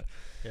Philadelphia.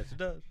 Yes, it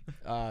does.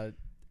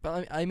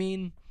 But I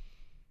mean,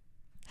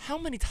 how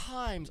many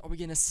times are we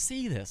going to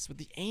see this with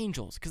the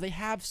Angels? Because they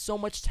have so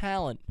much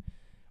talent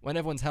when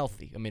everyone's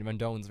healthy. I mean,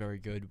 Rendon's very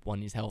good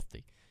when he's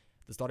healthy.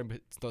 The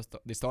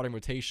starting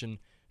rotation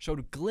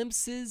showed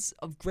glimpses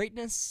of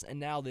greatness, and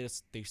now they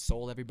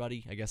sold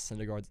everybody. I guess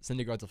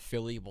Syndergaard's a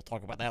Philly. We'll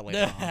talk about that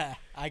later on.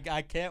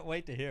 I can't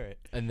wait to hear it.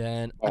 And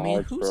then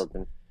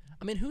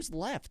who's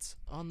left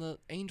on the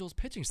Angels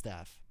pitching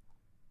staff?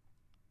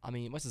 I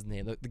mean, what's his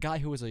name? The guy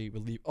who was a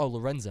relief. Oh,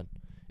 Lorenzen.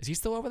 Is he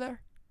still over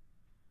there?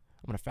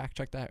 I'm gonna fact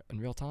check that in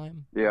real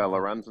time. Yeah,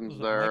 Lorenzen's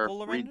there.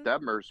 Reed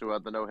Detmers, who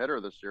had the no-hitter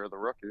this year, the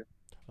rookie.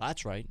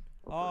 That's right.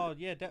 Oh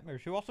yeah,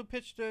 Detmers, who also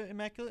pitched an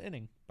immaculate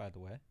inning, by the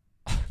way.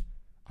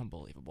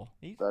 Unbelievable.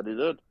 That he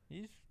did.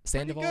 He's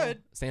Sandoval,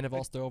 good.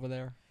 Sandoval's still over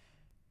there.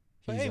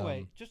 But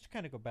anyway, just to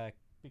kind of go back,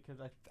 because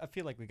I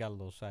feel like we got a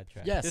little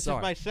sidetracked. Yes, this is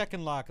my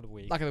second lock of the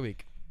week. Lock of the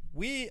week.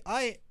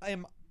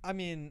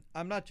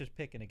 I'm not just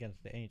picking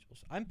against the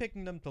Angels. I'm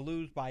picking them to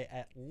lose by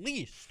at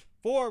least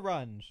 4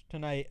 runs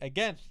tonight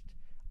against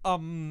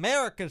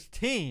America's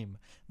team,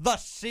 the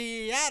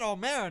Seattle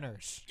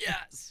Mariners.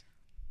 Yes.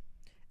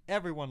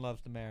 Everyone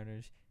loves the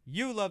Mariners.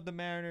 You love the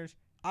Mariners.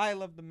 I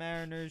love the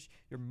Mariners.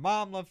 Your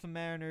mom loves the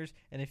Mariners.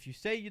 And if you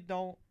say you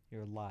don't,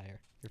 you're a liar.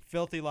 You're a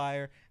filthy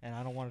liar, and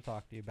I don't want to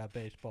talk to you about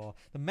baseball.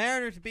 The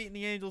Mariners are beating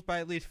the Angels by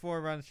at least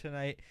 4 runs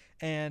tonight,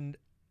 and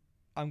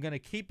I'm going to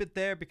keep it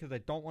there because I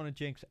don't want to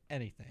jinx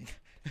anything.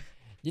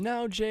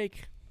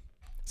 Jake,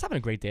 it's having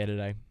a great day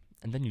today,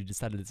 and then you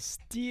decided to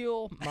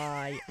steal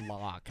my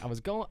lock. I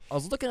was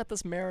looking at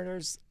this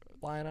Mariners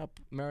lineup,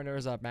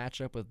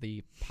 matchup with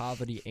the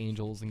poverty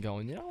Angels, and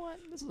going, you know what,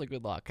 this is a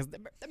good lock, because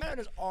the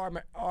Mariners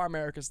are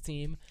America's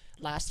team.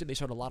 Last year they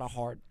showed a lot of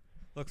heart.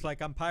 Looks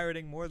like I'm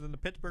pirating more than the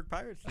Pittsburgh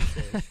Pirates these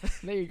days.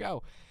 There you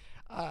go.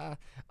 I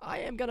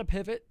am going to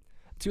pivot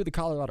to the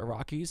Colorado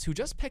Rockies, who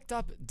just picked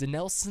up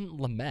Dinelson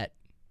Lamet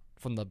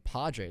from the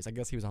Padres. I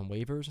guess he was on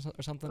waivers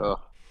or something.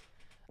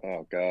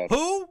 Oh God.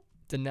 Who?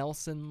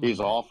 Dinelson Lamet. He's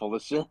awful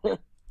this year.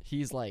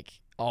 He's like,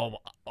 oh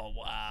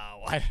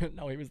wow. I didn't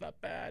know he was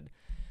that bad.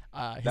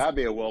 That'd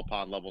be a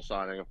Wilpon level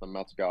signing if the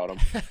Mets got him.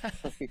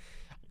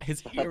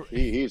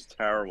 He's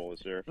terrible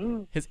this year.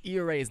 His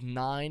ERA is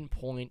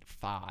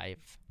 9.5.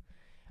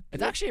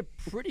 It's actually a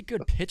pretty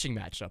good pitching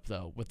matchup,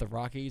 though, with the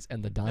Rockies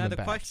and the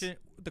Diamondbacks. Now,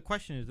 the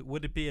question is,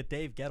 would it be a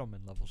Dave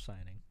Gettleman level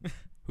signing?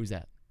 Who's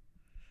that?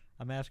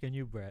 I'm asking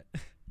you, Brett.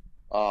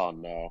 Oh,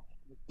 no.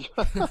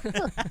 I think,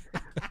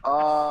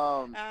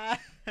 I'm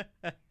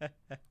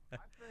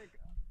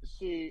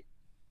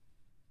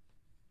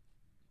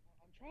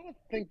trying to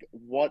think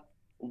what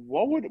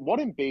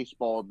in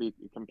baseball would be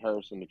in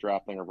comparison to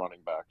drafting a running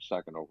back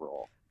second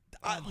overall.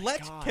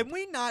 Can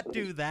we not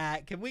do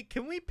that? Can we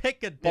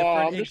pick a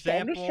different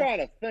example? I'm just trying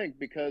to think,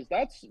 because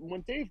that's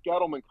when Dave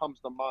Gettleman comes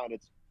to mind.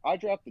 I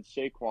drafted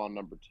Saquon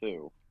number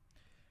 2.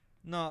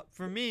 No,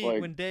 for me,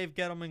 when Dave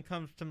Gettleman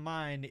comes to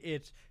mind,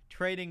 it's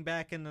trading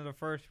back into the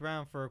first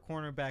round for a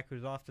cornerback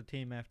who's off the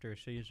team after a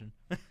season.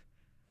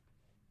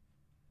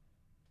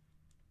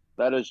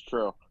 That is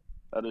true.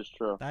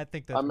 I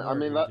think that's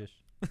outrageous.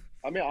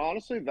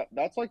 Honestly,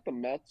 that's like the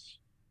Mets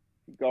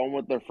going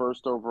with their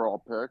first overall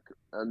pick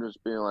and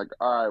just being like,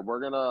 all right, we're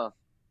gonna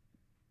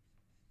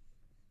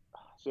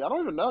see. I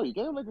don't even know. You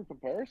can't make a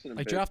comparison.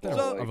 I drafted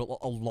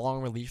a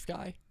long relief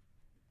guy.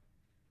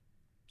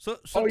 So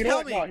tell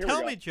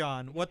me,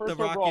 John, what the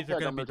Rockies are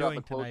going to be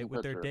doing tonight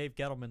with their Dave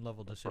Gettleman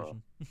level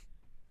decision.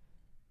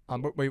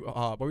 Wait,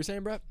 what were you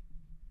saying, Brett?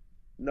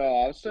 No,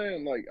 I was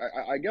saying,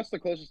 I guess the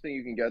closest thing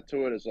you can get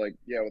to it is with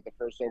the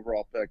first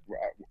overall pick,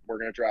 we're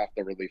going to draft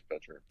a relief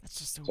pitcher. That's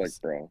just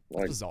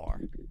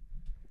bizarre.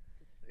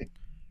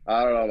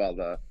 I don't know about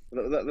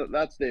that.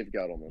 That's Dave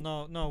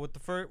Gettleman. No, with the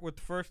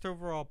first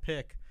overall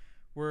pick,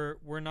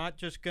 we're not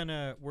just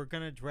we're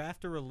gonna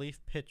draft a relief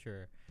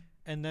pitcher,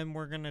 and then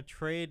we're gonna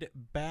trade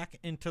back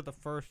into the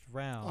first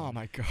round. Oh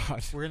my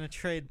God! We're gonna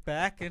trade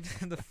back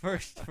into the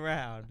first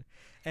round,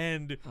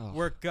 and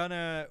we're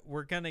gonna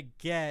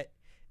get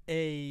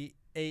a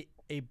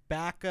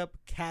backup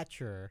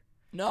catcher.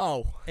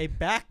 No. A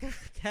backup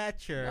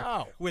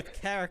catcher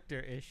with character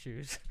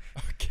issues.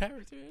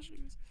 Character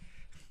issues?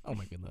 Oh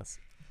my goodness.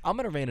 I'm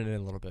going to rein it in a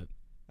little bit.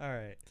 All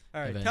right.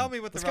 Tell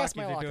me what the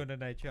Rockies are doing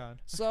tonight, John.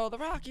 So the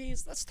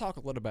Rockies, let's talk a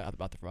little bit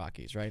about the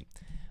Rockies, right?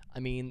 I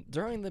mean,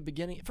 during the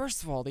beginning,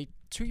 first of all,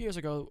 2 years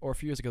ago or a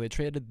few years ago, they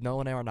traded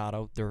Nolan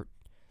Arenado,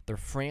 their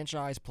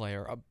franchise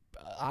player,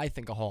 I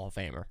think a Hall of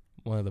Famer,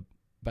 one of the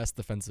best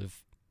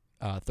defensive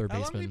third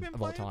basemen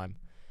of all time.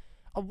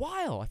 A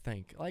while, I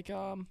think.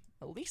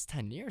 At least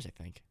 10 years, I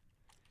think.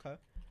 Okay.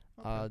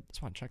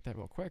 Just want to check that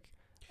real quick.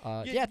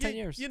 Yeah, 10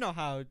 years. You know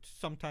how it's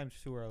sometimes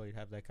too early to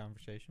have that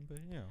conversation, but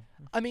you know.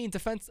 I mean,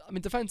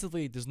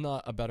 defensively, there's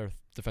not a better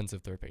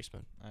defensive third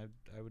baseman.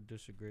 I would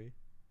disagree.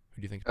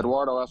 Who do you think?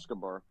 Eduardo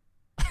Escobar.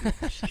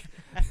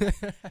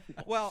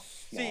 Well,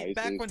 see,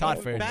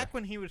 Nice, back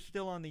when he was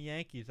still on the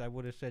Yankees, I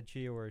would have said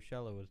Gio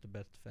Urshela was the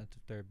best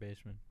defensive third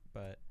baseman,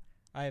 but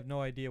I have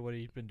no idea what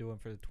he's been doing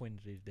for the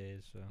Twins these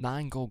days. So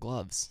 9 gold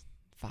gloves,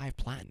 5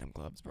 platinum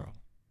gloves, bro.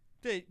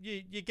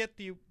 You get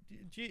the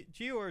Gio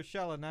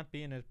Urshela not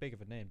being as big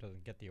of a name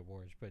doesn't get the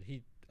awards, but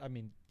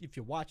if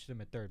you watch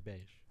him at third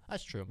base,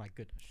 That's true. my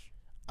goodness,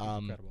 he's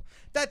incredible.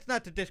 That's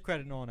not to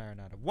discredit Nolan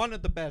Arenado, one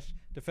of the best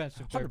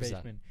defensive third 100%.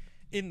 basemen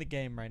in the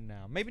game right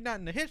now. Maybe not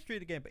in the history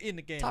of the game, but in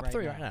the game Top right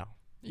 3 now. right now,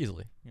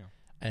 easily. Yeah.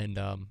 And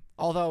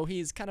although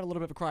he's kind of a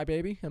little bit of a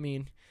crybaby, I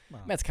mean,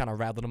 Well, Mets kind of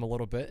rattled him a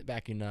little bit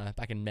back in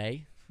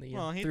May. They,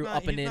 well, threw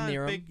up and in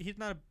near him. He's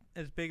not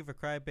as big of a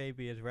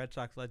crybaby as Red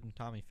Sox legend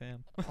Tommy Pham.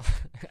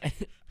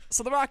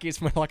 So the Rockies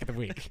were luck of the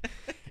week.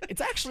 It's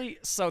actually,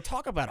 so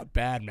talk about a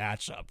bad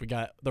matchup. We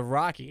got the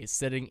Rockies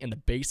sitting in the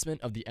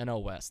basement of the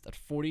NL West at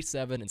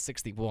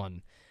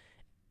 47-61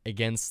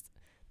 against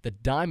the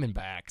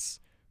Diamondbacks,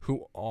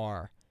 who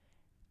are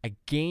a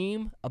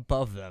game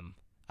above them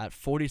at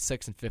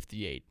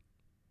 46-58.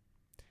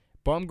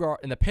 Bumgarner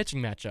in the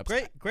pitching matchups.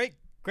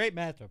 Great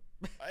matchup.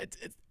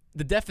 It's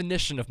the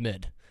definition of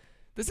mid.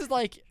 This is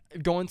like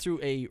going through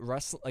a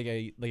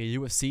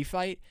UFC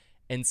fight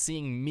and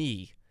seeing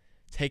me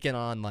taking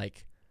on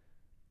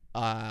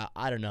I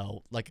don't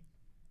know, like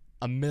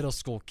a middle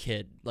school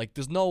kid. Like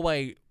there's no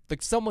way,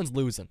 like someone's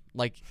losing.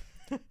 Like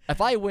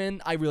if I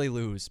win, I really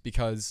lose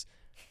because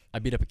I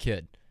beat up a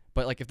kid.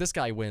 But like if this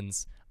guy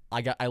wins,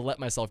 I let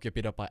myself get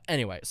beat up by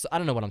anyway. So I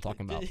don't know what I'm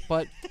talking about,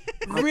 but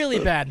really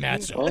bad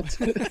matchup.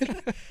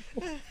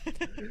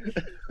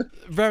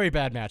 Very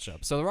bad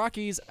matchup. So the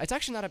Rockies, it's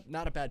actually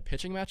not a bad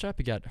pitching matchup.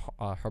 You got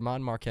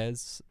Herman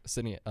Marquez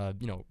sitting,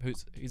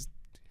 he's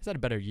had a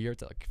better year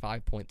to like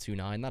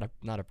 5.29.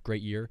 Not a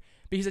great year,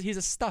 but he's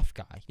a stuff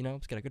guy. You know,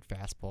 he's got a good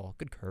fastball,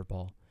 good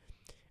curveball,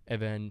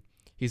 and then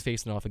he's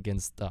facing off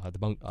against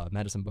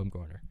Madison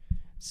Bumgarner,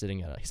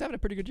 he's having a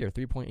pretty good year,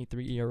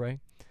 3.83 ERA.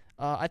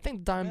 I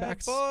think the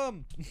Diamondbacks.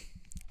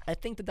 I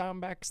think the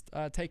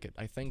Diamondbacks take it.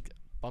 I think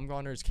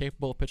Bumgarner is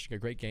capable of pitching a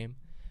great game.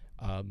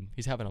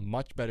 He's having a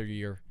much better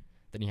year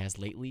than he has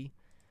lately.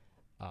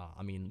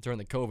 I mean, during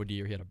the COVID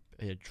year, he had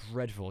a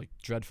dreadful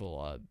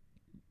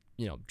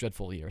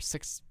year,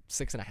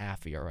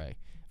 6.5 ERA.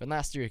 But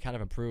last year he kind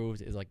of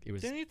improved.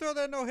 Didn't he throw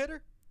that no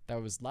hitter? That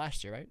was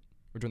last year, right?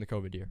 Or during the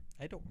COVID year?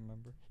 I don't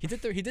remember. He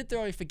did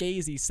throw a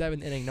Fugazi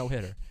 7-inning no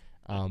hitter.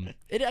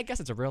 I guess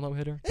it's a real no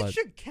hitter. It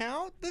should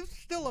count. There's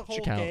still a whole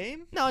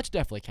game. No, it should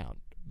definitely count.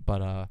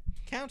 But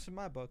counts in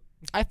my book.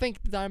 I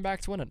think the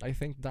Diamondbacks win it. I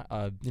think that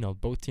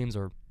both teams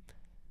are,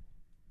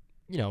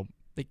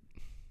 they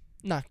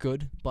not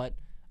good, but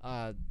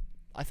I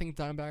think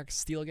Diamondbacks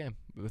steal a game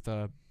with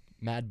a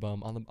Mad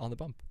Bum on the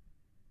bump.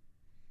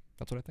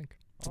 That's what I think.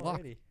 It's a lock.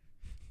 Alrighty.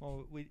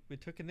 Well, we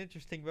took an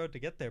interesting road to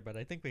get there, but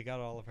I think we got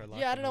all of our locks.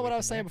 Yeah, I don't know what I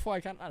was saying before. I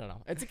don't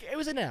know. It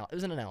was an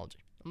analogy.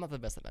 I'm not the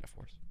best at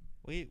metaphors.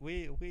 We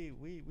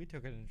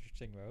took an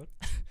interesting road.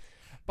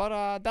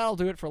 But that'll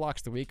do it for Locks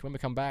of the Week. When we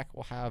come back,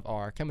 we'll have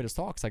our Can We Just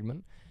Talk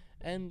segment.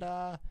 And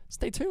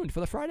stay tuned for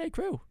the Friday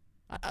Crew.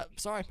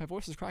 Sorry, my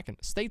voice is cracking.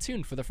 Stay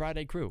tuned for the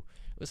Friday Crew.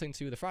 Listening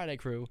to the Friday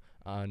Crew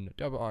on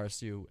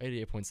WRSU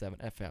 88.7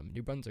 FM,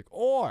 New Brunswick.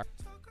 Or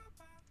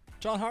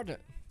John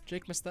Hartnett,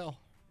 Jake Meystel,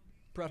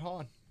 Brett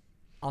Hawn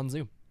on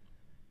Zoom.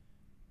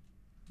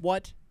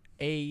 What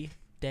a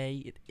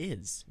day it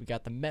is. We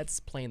got the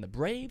Mets playing the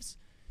Braves.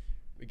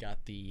 We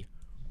got the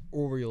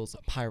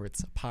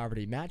Orioles-Pirates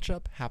poverty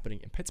matchup happening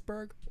in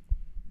Pittsburgh.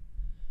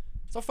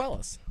 So,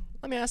 fellas,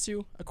 let me ask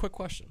you a quick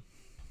question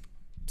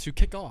to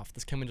kick off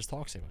this Can We Just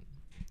Talk segment.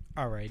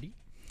 Alrighty.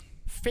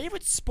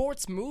 Favorite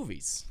sports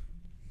movies?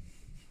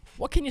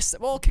 What can you say?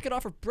 Well, I'll kick it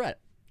off with Brett.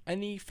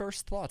 Any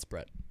first thoughts,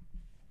 Brett?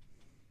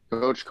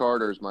 Coach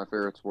Carter is my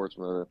favorite sports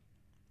movie.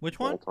 Which of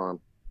one? all time.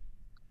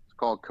 It's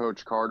called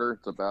Coach Carter.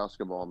 It's a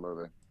basketball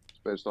movie. It's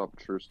based off a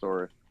true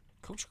story.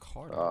 Coach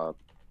Carter.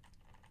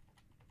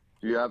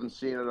 If you haven't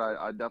seen it,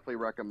 I definitely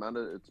recommend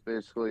it. It's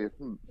basically,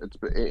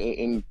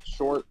 in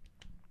short,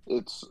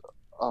 it's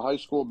a high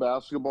school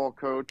basketball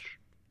coach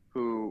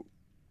who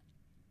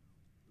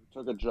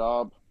took a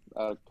job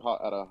at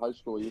a high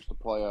school he used to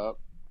play at.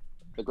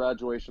 The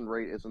graduation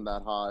rate isn't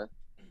that high,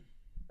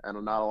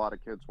 and not a lot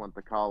of kids went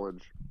to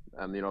college.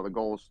 And the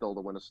goal is still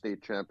to win a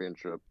state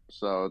championship.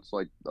 So it's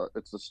like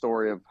it's the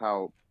story of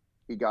how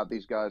he got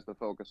these guys to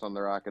focus on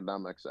their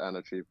academics and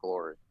achieve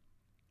glory.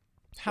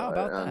 How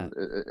about that?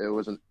 It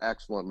was an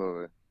excellent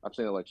movie. I've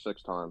seen it like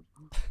 6 times.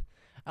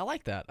 I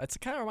like that. It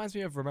kind of reminds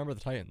me of Remember the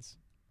Titans.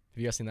 Have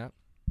you guys seen that?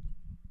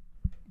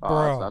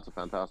 Bro. That's a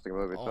fantastic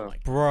movie too.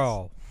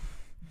 Bro.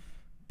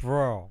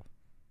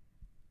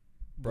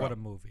 What a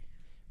movie.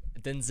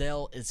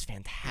 Denzel is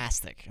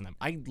fantastic, and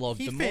I love.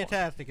 He's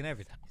fantastic in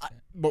everything.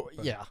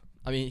 Yeah.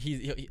 I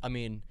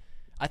mean,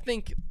 I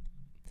think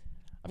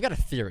I've got a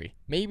theory.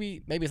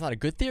 Maybe it's not a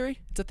good theory.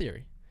 It's a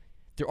theory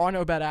There are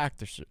no bad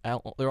actors.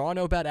 There are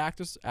no bad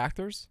actors.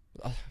 Actors.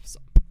 I'm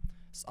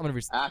gonna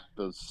read.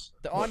 Actors.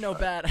 There are no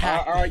bad How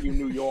actors. are you,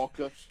 New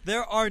Yorker?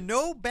 There are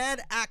no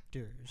bad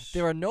actors.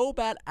 There are no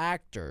bad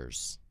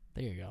actors.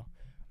 There you go.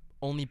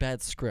 Only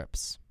bad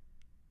scripts.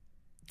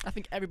 I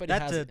think everybody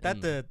has it.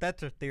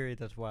 That's a theory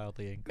that's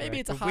wildly incorrect. Maybe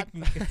it's a but we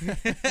hot. can-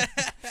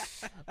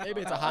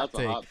 Maybe it's a hot That's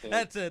take. a hot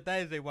take.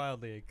 that is a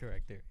wildly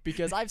incorrect theory.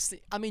 Because I've seen.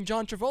 I mean,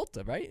 John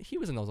Travolta, right? He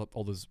was in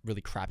all those really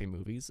crappy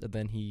movies, and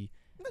then he.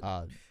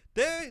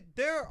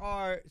 There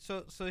are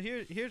so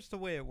here's the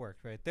way it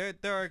works, right? There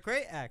are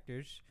great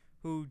actors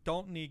who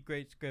don't need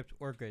great scripts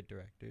or great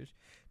directors.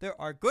 There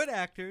are good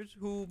actors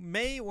who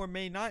may or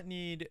may not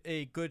need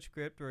a good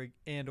script or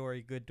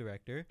a good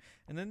director,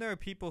 and then there are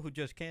people who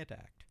just can't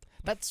act.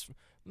 That's.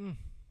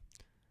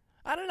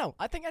 I don't know.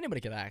 I think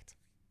anybody can act.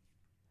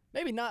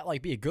 Maybe not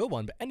like be a good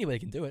one, but anybody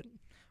can do it.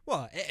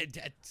 Well,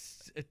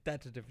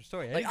 that's a different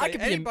story. Like, I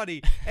could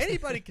be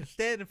Anybody can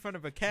stand in front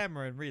of a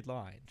camera and read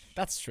lines.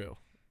 That's true.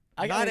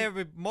 Not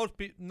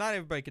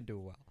everybody can do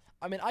it well.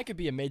 I mean, I could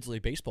be a Major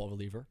League Baseball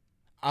reliever.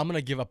 I'm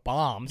gonna give up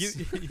bombs.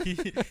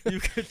 You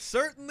could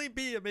certainly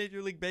be a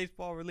Major League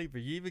Baseball reliever.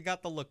 You even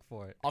got the look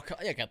for it. I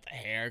got the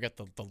hair, got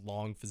the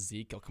long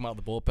physique. I'll come out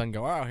of the bullpen and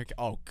go,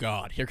 oh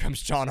God, here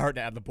comes John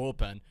Hartnett out of the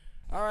bullpen.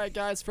 All right,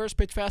 guys, first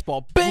pitch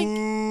fastball.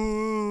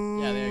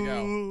 Bink! Yeah, there you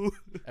go.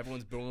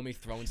 Everyone's booing me,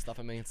 throwing stuff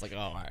at me. It's like, oh,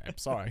 all right, I'm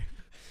sorry.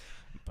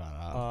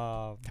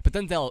 But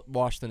Denzel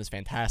Washington is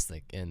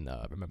fantastic in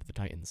Remember the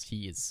Titans.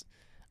 He is,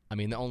 I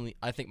mean,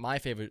 I think my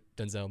favorite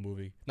Denzel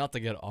movie, not to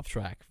get off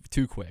track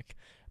too quick,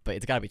 but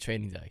it's got to be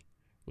Training Day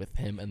with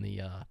him and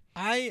the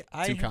I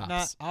two have not.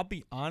 cops. I'll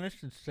be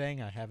honest in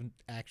saying I haven't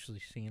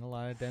actually seen a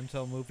lot of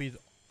Denzel movies.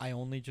 I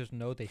only just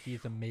know that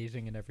he's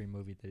amazing in every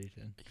movie that he's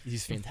in.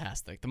 He's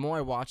fantastic. The more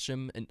I watch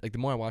him, and like the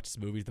more I watch his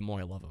movies, the more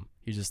I love him.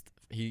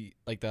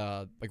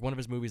 One of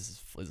his movies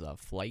is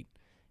Flight.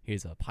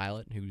 He's a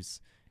pilot who's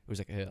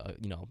like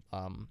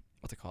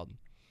what's it called?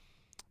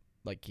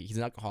 Like he's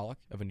an alcoholic,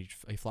 and then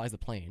he flies the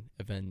plane,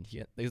 and then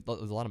there's a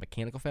lot of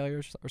mechanical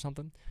failures or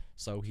something.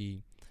 So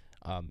he,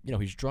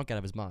 he's drunk out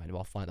of his mind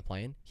while flying the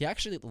plane. He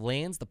actually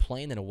lands the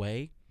plane in a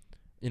way,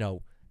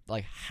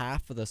 like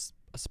half of the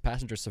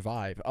passengers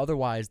survive.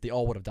 Otherwise, they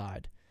all would have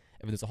died.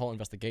 And there's a whole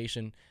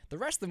investigation. The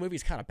rest of the movie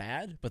is kind of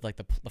bad, but like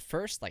the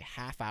first like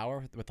half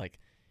hour with like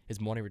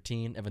his morning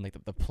routine and then like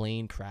the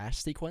plane crash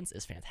sequence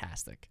is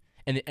fantastic,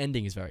 and the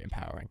ending is very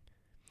empowering.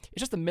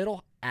 It's just the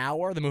middle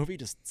hour of the movie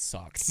just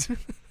sucks.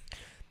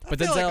 But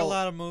I feel like a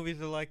lot of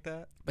movies are like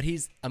that. But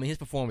his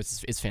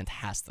performance is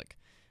fantastic.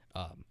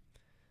 Not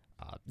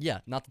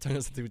to turn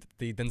this into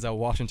the Denzel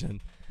Washington,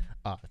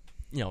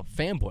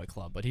 fanboy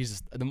club, but he's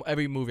just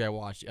every movie I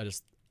watch, I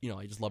just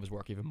love his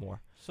work even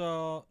more.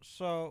 So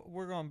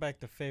we're going back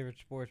to favorite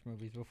sports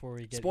movies before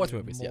we get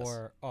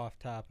more off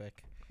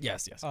topic.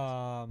 Yes.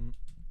 I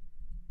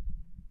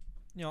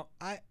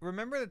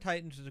Remember the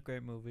Titans is a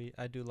great movie.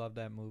 I do love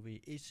that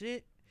movie. Is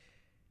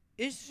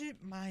it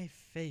my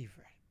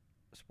favorite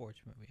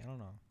sports movie? I don't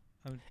know.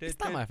 It's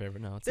not my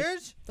favorite. No,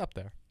 it's up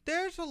there.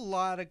 There's a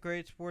lot of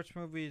great sports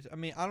movies. I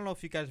mean, I don't know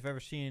if you guys have ever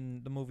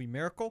seen the movie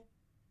Miracle.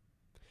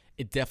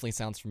 It definitely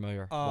sounds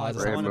familiar. Why is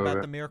the one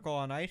about the Miracle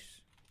on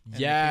Ice?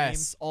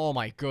 Yes. Oh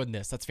my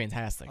goodness, that's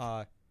fantastic.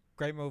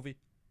 Great movie.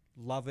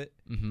 Love it.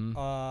 Mm-hmm.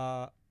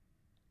 I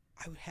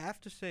would have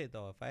to say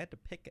though, if I had to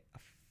pick a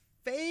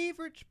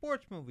favorite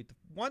sports movie, the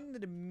one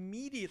that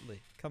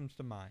immediately comes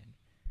to mind,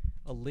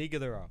 A League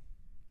of Their Own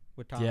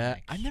with Tom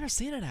Hanks. I've never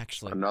seen it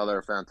actually.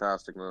 Another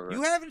fantastic movie.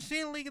 You haven't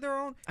seen A League of Their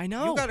Own? I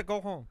know. You got to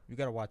go home. You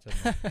got to watch that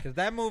movie because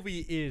that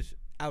movie is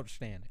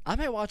outstanding. I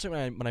might watch it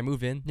when I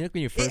move in. You know,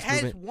 when you first it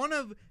has move in. one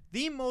of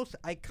the most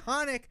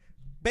iconic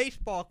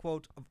baseball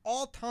quotes of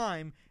all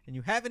time, and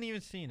you haven't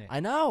even seen it. I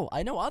know.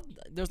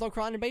 There's no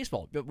crying in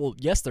baseball. Well,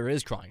 yes, there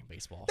is crying in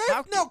baseball.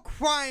 There's no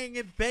crying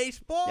in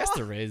baseball. Yes,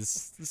 there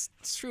is.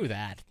 Screw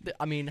that.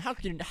 I mean, how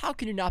can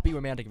you not be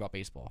romantic about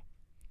baseball?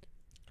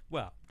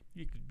 Well,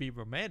 you could be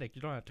romantic.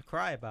 You don't have to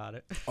cry about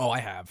it. Oh, I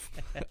have.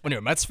 When you're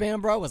a Mets fan,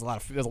 bro, there's a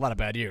lot of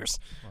bad years.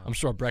 Well, I'm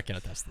sure Brett can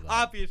attest to that.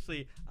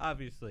 Obviously,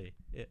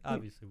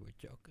 we're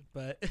joking,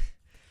 but.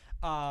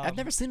 I've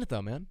never seen it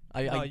though, man.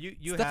 You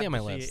it's definitely on my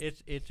list.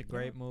 It's a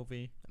great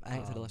movie. I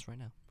have the list right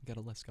now. We got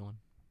a list going.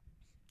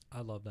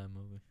 I love that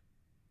movie.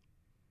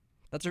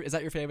 Is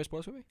that your favorite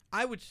sports movie?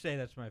 I would say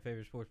that's my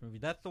favorite sports movie.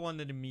 That's the one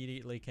that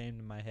immediately came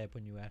to my head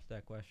when you asked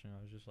that question.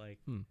 I was just like,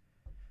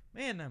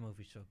 man, that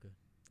movie's so good.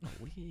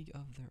 League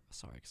of Their.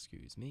 Sorry,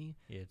 excuse me.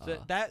 Yeah,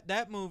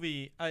 that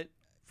movie.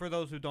 For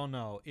those who don't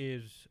know,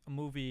 is a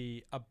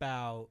movie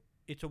about.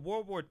 It's a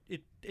World War.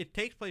 It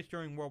takes place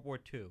during World War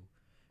II.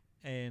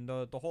 And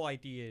the whole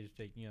idea is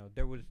that,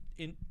 there was,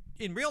 in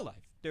real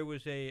life, there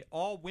was a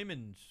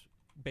all-women's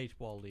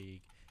baseball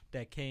league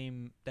that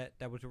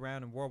was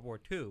around in World War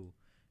II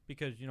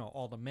because,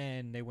 all the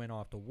men, they went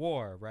off to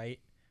war, right?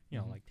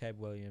 Like Ted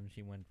Williams,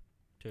 he went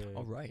to...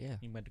 Oh, right, yeah.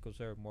 He went to go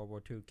serve in World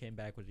War II, came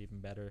back, was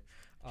even better.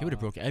 He would have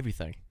broke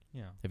everything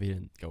if he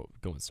didn't go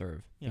and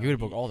serve. He would have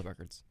broke all the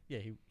records. Yeah,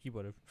 he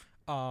would have.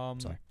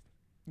 Sorry.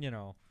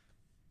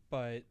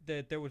 but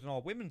there was an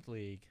all women's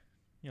league,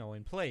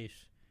 in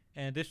place,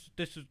 and this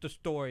is the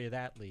story of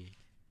that league,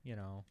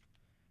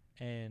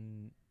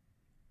 and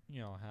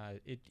how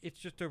it's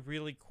just a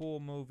really cool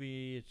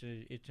movie.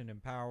 It's an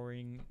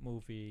empowering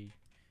movie,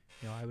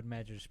 I would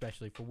imagine,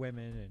 especially for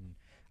women, and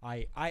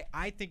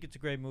I think it's a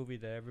great movie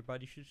that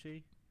everybody should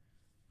see.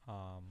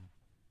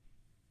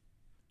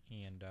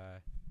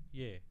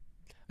 Yeah.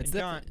 It's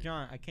and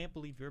John, I can't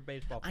believe you're a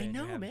baseball fan. I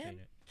know, you haven't man. seen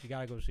it. You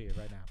gotta go see it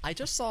right now. I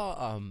just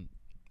saw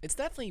it's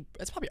probably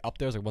up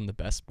there as like one of the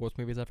best sports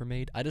movies ever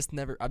made.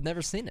 I've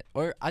never seen it,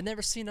 or I've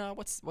never seen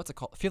what's it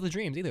called, Field of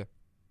Dreams either.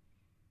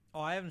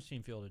 Oh, I haven't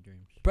seen Field of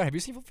Dreams. Brad, have you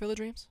seen Field of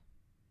Dreams?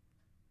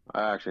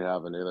 I actually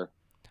haven't either.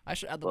 I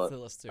should add that to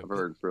the list too. I've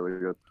heard it's really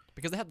good.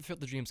 Because they have the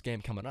Field of Dreams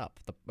game coming up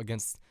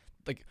against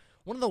like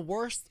one of the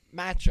worst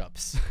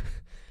matchups.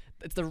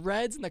 It's the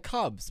Reds and the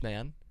Cubs,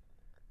 man,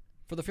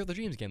 for the Field of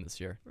Dreams game this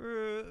year.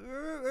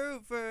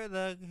 Root for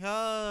the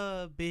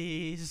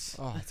Cubbies.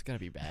 Oh, it's gonna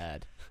be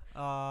bad.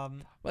 Well,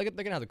 they're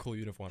gonna have the cool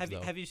uniforms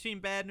though. Have you seen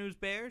Bad News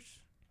Bears?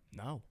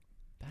 No.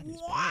 Bad News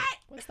What? Bears?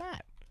 What's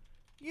that?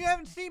 You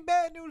haven't seen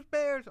Bad News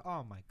Bears?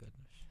 Oh my goodness.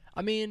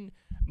 I mean,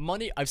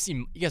 you guys have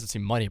seen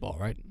Moneyball,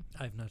 right?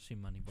 I've not seen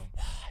Moneyball.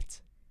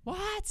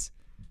 What?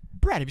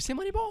 Brad, have you seen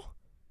Moneyball?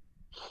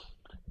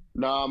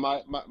 No,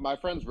 my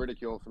friends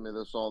ridicule for me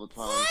this all the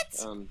time. What?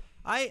 And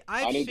I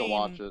need to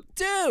watch it,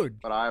 dude.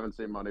 but I haven't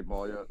seen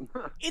Moneyball yet.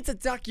 It's a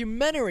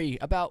documentary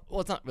about.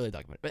 Well, it's not really a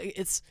documentary, but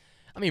it's.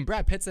 I mean,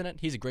 Brad Pitt's in it.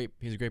 He's a great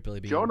Billy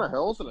Bean. Jonah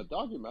Hill's in a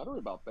documentary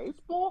about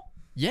baseball.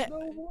 Yeah,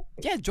 No.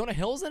 yeah. Jonah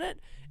Hill's in it.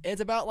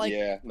 It's about like.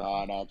 Yeah,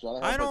 no.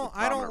 Jonah Hill's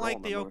I don't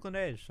like the Oakland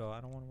A's, so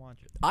I don't want to watch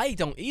it. I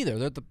don't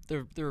either.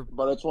 They're.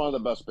 But it's one of the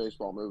best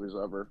baseball movies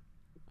ever,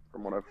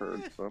 from what I've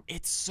heard. So.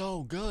 It's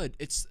so good.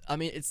 It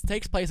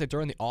takes place like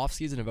during the off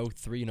season of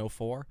 03 and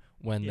 04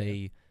 when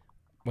they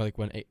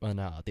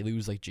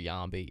lose like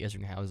Giambi,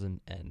 Isringhausen,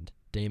 and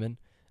Damon,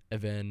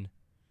 and then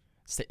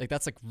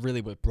that's like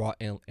really what brought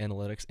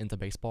analytics into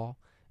baseball.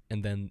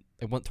 And then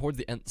it went towards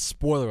the end.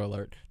 Spoiler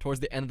alert! Towards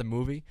the end of the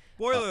movie.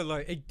 Spoiler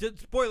alert!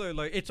 Spoiler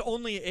alert! It's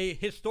only a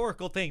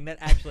historical thing that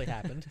actually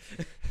happened.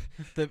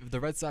 The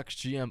Red Sox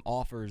GM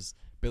offers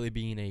Billy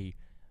Bean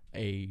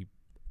the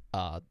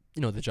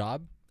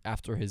job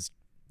after the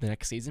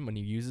next season when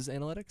he uses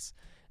analytics,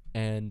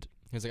 and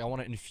he's like, I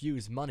want to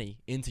infuse money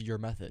into your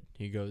method.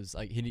 He goes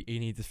like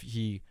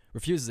he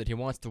refuses it. He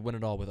wants to win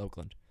it all with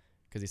Oakland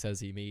because he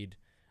says he made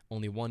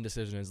only one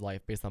decision in his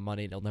life based on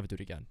money, and he'll never do it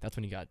again. That's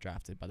when he got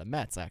drafted by the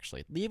Mets.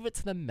 Actually, leave it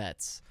to the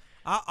Mets.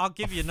 I'll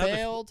give you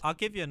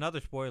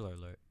another spoiler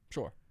alert.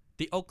 Sure.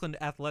 The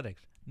Oakland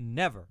Athletics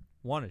never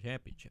won a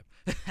championship.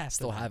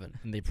 Still haven't,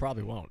 and they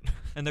probably won't.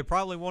 And they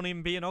probably won't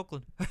even be in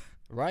Oakland.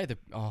 Right?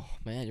 Oh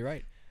man, you're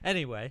right.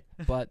 Anyway,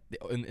 but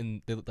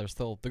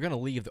they're gonna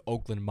leave the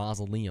Oakland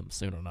Mausoleum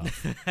soon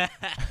enough.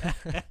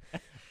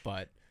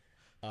 But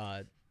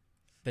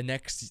the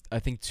next, I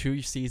think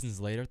 2 seasons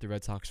later, the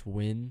Red Sox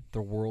win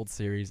the World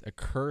Series, a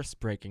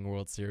curse-breaking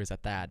World Series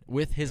at that,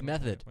 with his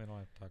method. We don't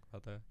have to talk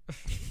about that.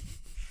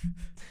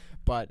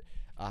 But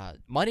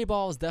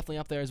Moneyball is definitely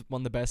up there as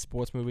one of the best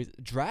sports movies.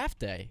 Draft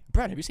Day,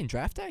 Brad, have you seen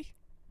Draft Day?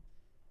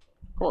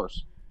 Of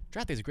course.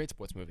 Draft Day is a great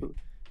sports movie.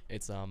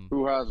 It's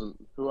Who hasn't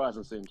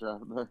seen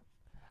Draft Day?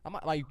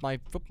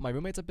 My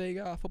roommate's a big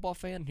football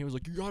fan. He was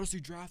like, "You gotta see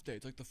Draft Day.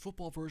 It's like the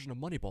football version of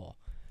Moneyball."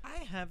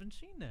 I haven't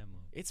seen that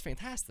movie. It's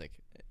fantastic.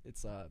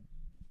 It's what's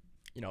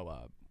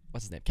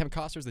his name? Kevin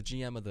Costner's the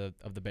GM of the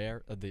not the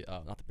Bears,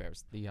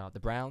 the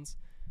Browns.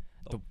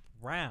 The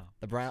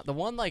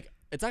one, like,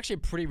 it's actually a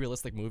pretty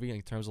realistic movie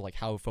in terms of like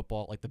how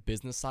football, like the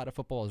business side of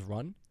football, is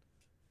run.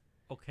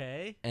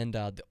 Okay. And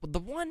the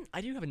one,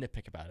 I do have a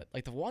nitpick about it.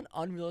 Like the one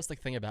unrealistic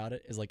thing about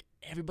it is like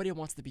everybody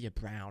wants to be a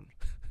Brown.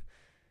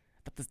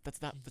 That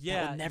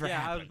would never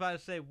happen. I was about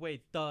to say,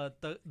 wait,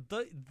 the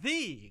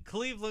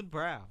Cleveland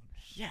Browns.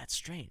 Yeah, it's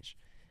strange.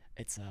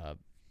 It's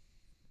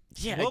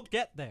we'll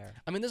get there.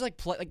 I mean, there's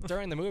like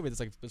during the movie,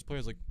 there's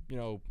players like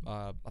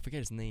I forget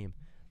his name.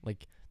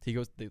 Like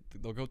they'll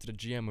go to the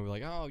GM and be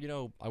like, oh,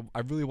 I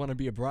really want to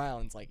be a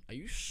Brown. It's like, are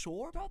you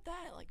sure about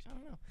that? Like, I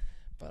don't know,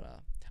 but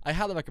I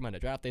highly recommend it.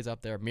 Draft Day's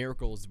up there.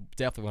 Miracle is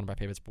definitely one of my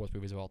favorite sports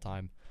movies of all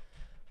time.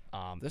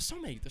 There's so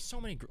many.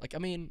 Like, I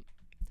mean,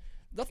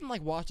 nothing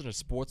like watching a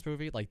sports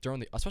movie like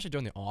especially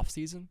during the off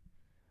season.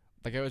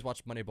 Like I always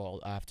watch Moneyball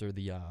after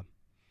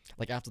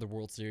the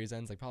World Series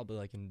ends, like probably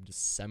like in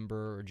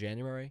December or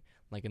January,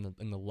 like in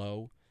the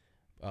low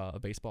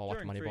of baseball. Watch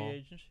Moneyball. Free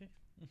agency.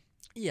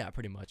 Yeah,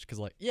 pretty much. Cause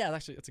like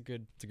actually, it's a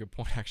good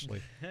point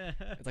actually.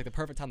 It's like the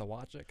perfect time to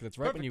watch it because it's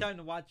right when you.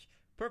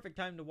 Perfect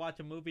time to watch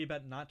a movie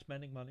about not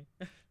spending money.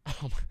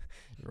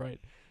 You're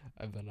right.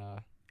 I've been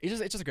it's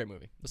just a great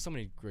movie. There's so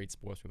many great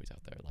sports movies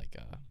out there. Like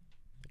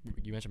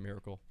you mentioned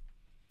Miracle.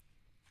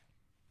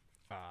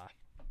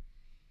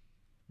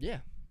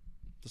 Yeah,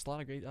 just a lot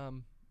of great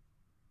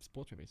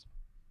sports movies.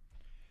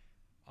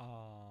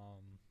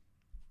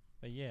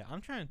 But yeah,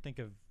 I'm trying to think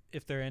of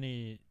if there are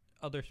any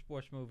other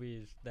sports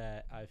movies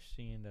that I've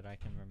seen that I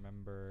can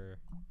remember,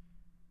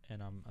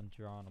 and I'm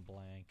drawing a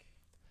blank.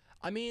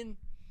 I mean,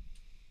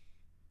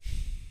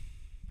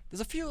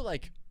 There's a few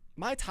like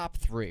my top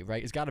 3.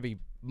 Right, it's got to be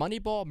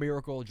Moneyball,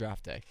 Miracle,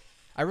 Draft Day.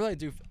 I really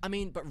do. I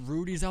mean, but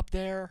Rudy's up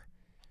there.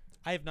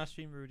 I have not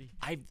seen Rudy.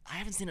 I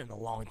haven't seen it in a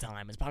long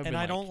time. It's probably And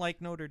been I don't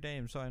like Notre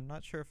Dame, so I'm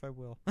not sure if I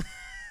will.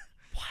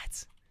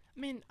 What? I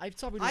mean, I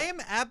saw. I am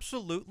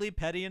absolutely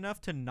petty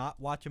enough to not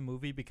watch a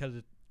movie because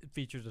it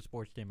features a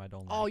sports team I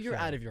don't like. Oh, you're so.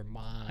 out of your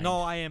mind.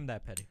 No, I am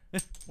that petty.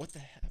 What the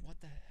heck? What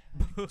the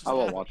heck? I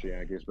won't watch a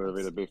Yankees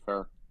movie, to be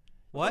fair.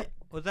 What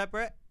was that,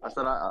 Brett? I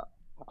said I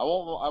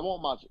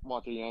won't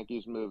watch a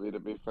Yankees movie, to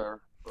be fair.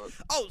 But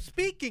Oh,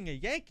 speaking of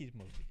Yankees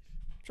movies,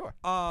 Sure.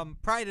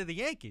 Pride of the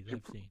Yankees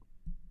I've seen.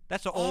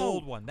 That's an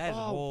old one. That is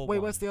an old wait,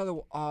 one. what's the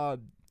other?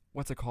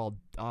 What's it called?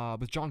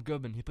 With John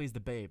Goodman, he plays the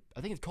Babe.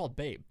 I think it's called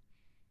Babe.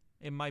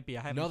 It might be.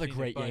 I haven't Another seen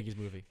great it, but, Yankees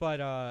movie.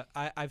 But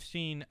I've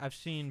seen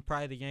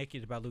Pride of the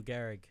Yankees about Lou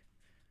Gehrig.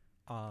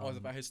 Is it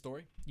about his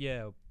story?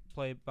 Yeah,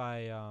 played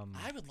by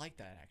I would like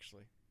that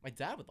actually. My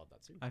dad would love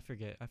that too. I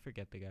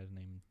forget the guy's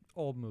name.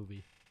 Old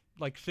movie,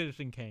 like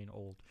Citizen Kane.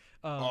 Old.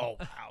 Oh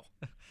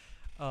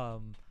wow.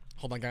 Um,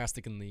 Hold on, guys.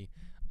 Sticking the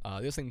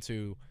listening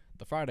to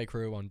the Friday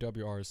Crew on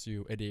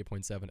WRSU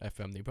 88.7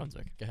 FM New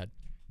Brunswick. Go ahead.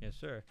 Yes,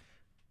 sir.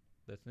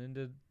 Listening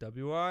to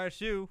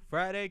WRSU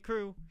Friday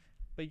Crew.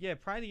 But yeah,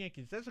 Pride of the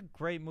Yankees. That's a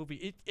great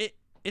movie.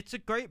 It's a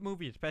great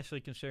movie,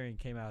 especially considering it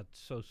came out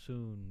so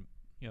soon.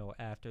 You know,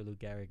 after Lou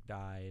Gehrig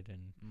died, and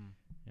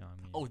you know, what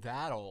I mean. Oh,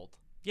 that old.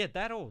 Yeah,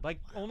 that old. Like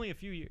only a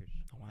few years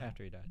wow.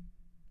 after he died.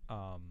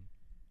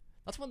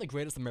 That's one of the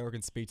greatest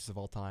American speeches of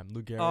all time.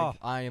 Lou Gehrig, Oh.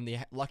 I am the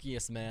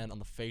luckiest man on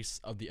the face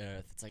of the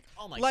earth. It's like,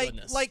 oh my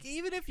goodness. Like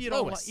even if you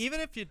Lois.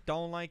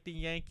 don't like the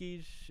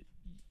Yankees,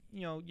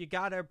 you know, you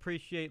gotta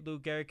appreciate Lou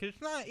Gehrig because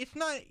it's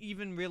not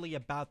even really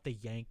about the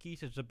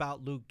Yankees. It's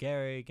about Lou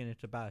Gehrig and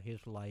it's about his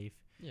life.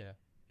 Yeah.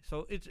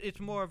 So it's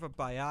more of a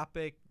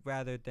biopic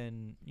rather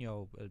than, you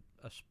know,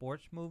 a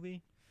sports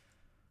movie.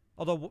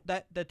 Although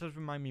that does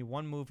remind me,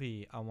 one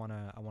movie I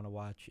wanna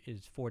watch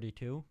is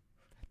 42.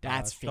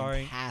 That's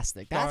starring-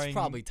 fantastic. That's starring-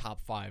 probably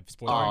top 5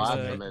 sports oh, movies.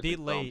 that's the- an amazing the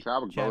film. late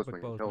Chadwick Chadwick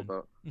Boseman killed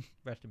Boseman. that.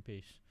 Rest in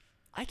peace.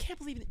 I can't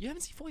believe it. You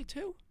haven't seen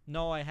 42?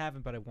 No, I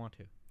haven't, but I want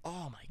to.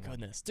 Oh my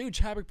goodness, dude!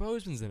 Chadwick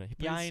Boseman's in it. He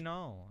Yeah, plays- I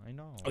know.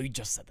 Oh, you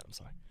just said that. I'm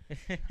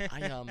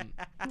sorry.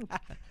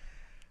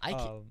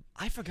 Um,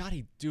 I forgot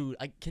he, dude.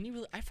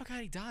 I forgot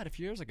he died a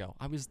few years ago.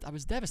 I was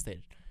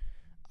devastated.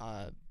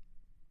 I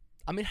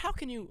mean, how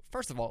can you?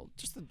 First of all,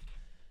 just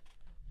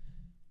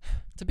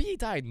to be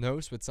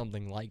diagnosed with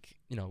something like,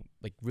 you know,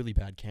 like really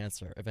bad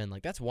cancer, event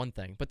like that's one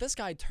thing. But this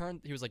guy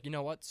he was like, you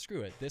know what?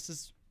 Screw it. This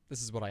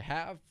is what I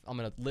have. I'm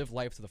gonna live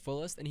life to the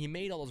fullest. And he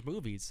made all those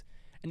movies,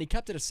 and he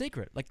kept it a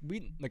secret. Like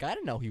I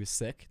didn't know he was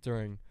sick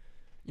during,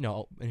 you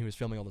know, when he was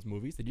filming all those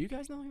movies. Did you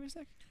guys know he was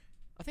sick?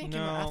 I think it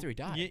came out after he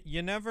died.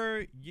 You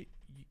never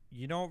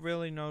you don't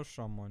really know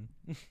someone.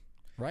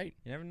 Right.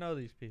 You never know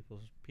these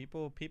people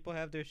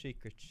have their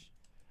secrets.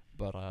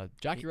 But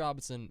Jackie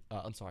Robinson,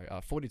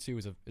 42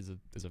 is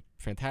a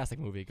fantastic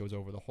movie. It goes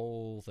over the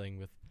whole thing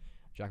with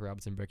Jackie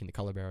Robinson breaking the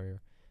color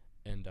barrier,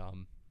 and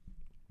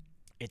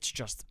it's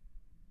just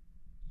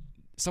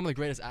some of the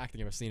greatest acting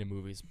I've ever seen in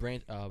movies.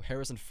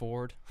 Harrison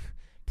Ford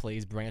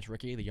plays Branch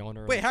Rickey, the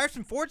owner. Wait,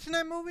 Harrison Ford's in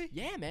that movie?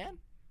 Yeah, man.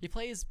 He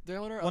plays the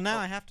owner. Well, now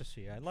I have to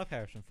see it. I love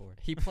Harrison Ford.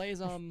 He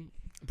plays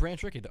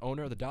Branch Rickey, the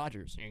owner of the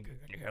Dodgers.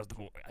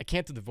 I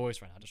can't do the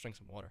voice right now. Just drink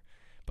some water.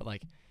 But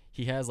like,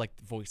 he has like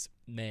the voice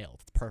nailed.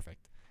 It's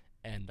perfect.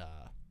 And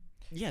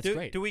yeah, it's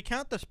great. Do we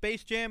count the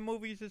Space Jam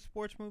movies as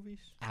sports movies?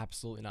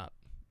 Absolutely not.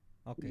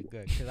 Okay,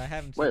 good. Because I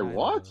haven't seen Wait, either of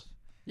what? those.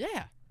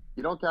 Yeah.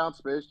 You don't count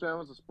Space Jam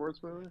as a sports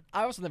movie?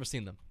 I also never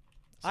seen them.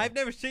 So. I've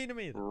never seen them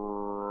either.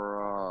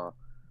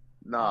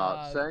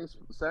 Nah,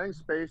 saying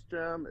Space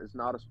Jam is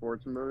not a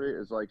sports movie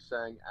is like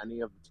saying any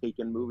of the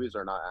Taken movies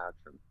are not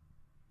action.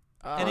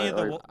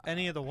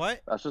 Any of the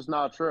what? That's just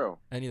not true.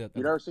 Any of that.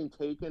 You never seen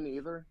Taken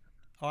either?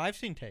 Oh, I've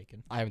seen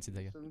Taken. I haven't seen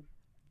Taken.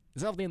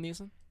 Is that Liam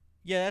Neeson?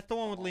 Yeah, that's the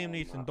one with Liam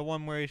Neeson. The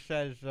one where he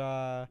says,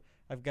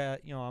 "I've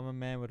got, you know, I'm a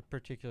man with a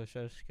particular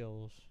set of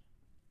skills."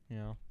 You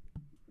know.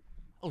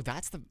 Oh,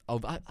 that's the. I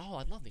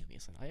love Liam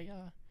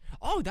Neeson.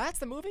 Oh, that's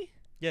the movie.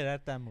 Yeah,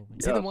 that's that movie.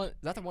 Is that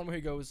the one where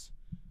he goes,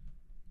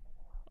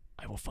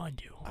 "I will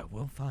find you. I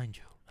will find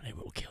you, and I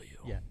will kill you."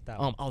 Yeah, that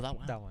one. Oh, that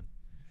one. That one.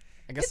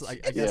 I guess.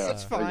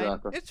 It's fine.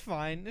 Exactly. It's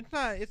fine. It's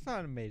not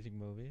an amazing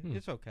movie.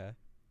 It's okay.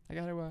 I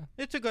gotta.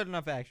 It's a good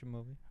enough action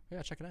movie.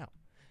 Yeah, check it out.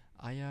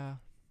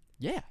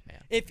 Yeah,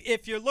 man.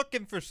 If you're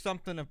looking for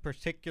something of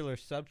particular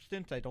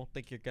substance, I don't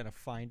think you're gonna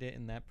find it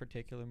in that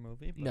particular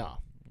movie. But, No.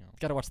 you know.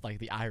 Gotta watch like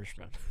The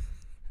Irishman.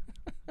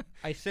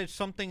 I said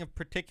something of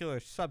particular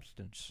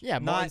substance. Yeah,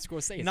 not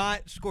Scorsese.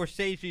 Not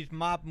Scorsese's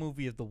mob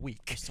movie of the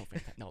week. It's so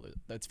fantastic. No,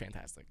 that's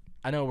fantastic.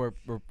 I know we're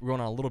going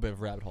on a little bit of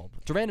a rabbit hole,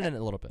 but Duran in it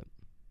a little bit.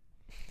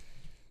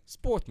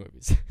 Sports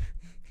movies.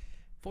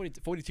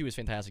 42 is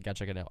fantastic. Gotta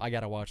check it out. I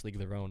gotta watch League of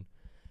Their Own.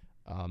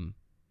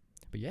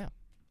 But yeah,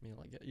 I mean,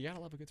 like, you gotta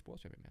love a good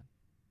sports movie, man.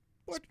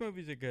 Sports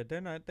movies are good.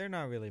 They're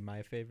not really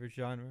my favorite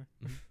genre.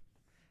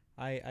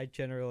 I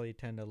generally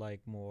tend to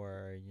like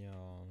more, you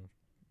know.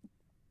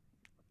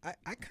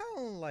 I kind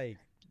of like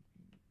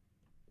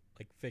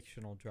like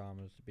fictional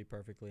dramas, to be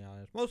perfectly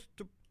honest. Most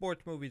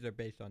sports movies are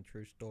based on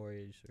true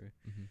stories or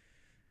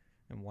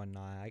and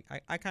whatnot.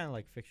 I kind of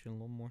like fiction a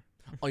little more.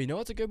 Oh, you know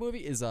what's a good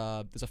movie? Is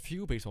there's a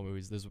few baseball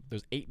movies. There's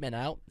 8 Men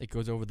Out. It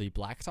goes over the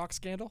Black Sox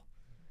scandal.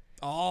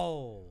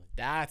 Oh,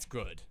 That's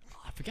good. Oh,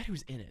 I forget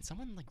who's in it.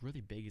 Someone like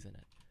really big is in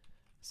it.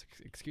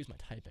 Excuse my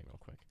typing real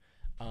quick.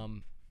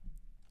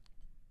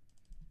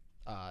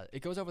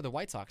 It goes over the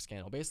White Sox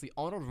scandal. Basically,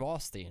 Arnold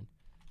Rothstein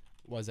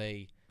was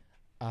a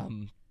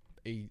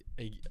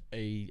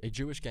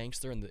Jewish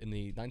gangster in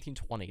the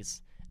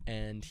 1920s,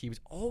 and he was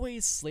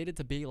always slated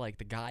to be like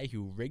the guy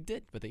who rigged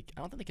it, but I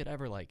don't think they could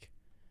ever like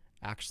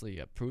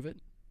actually prove it.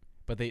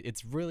 But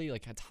it's really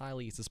like it's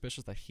highly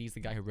suspicious that he's the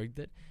guy who rigged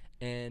it,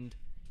 and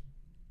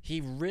he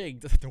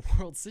rigged the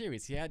World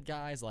Series. He had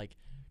guys like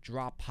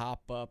drop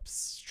pop-ups,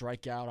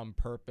 strike out on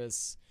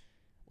purpose,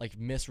 like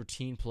miss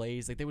routine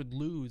plays. Like they would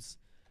lose.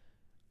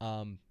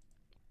 Like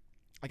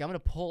I'm gonna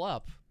pull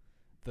up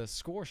the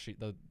score sheet,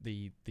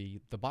 the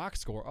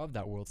box score of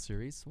that World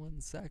Series. 1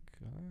 sec.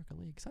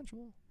 League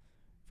Central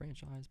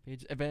franchise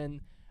page. And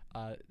then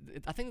I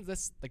think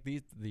this like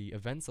the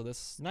events of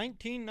this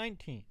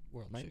 1919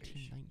 World Series.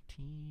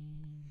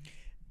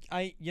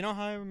 1919. You know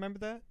how I remember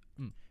that?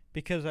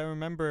 Because I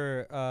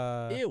remember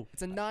Ew,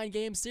 it's a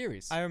 9-game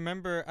series. I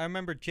remember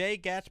Jay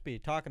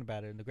Gatsby talking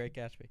about it in The Great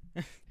Gatsby.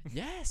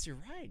 Yes, you're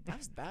right.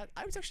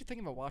 I was actually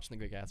thinking about watching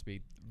The Great Gatsby,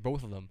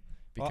 both of them,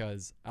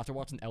 because after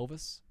watching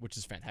Elvis, which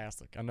is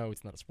fantastic. I know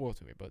it's not a sports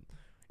movie, but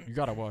you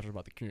gotta watch it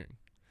about the king.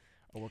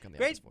 Or work on the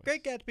Elvis voice.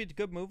 Great Gatsby's a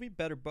good movie,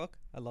 better book.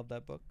 I love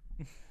that book.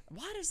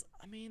 Why does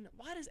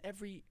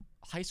every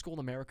high school in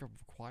America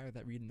require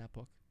that reading that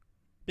book?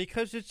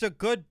 Because it's a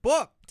good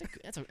book.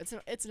 It's an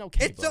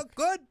okay book. It's a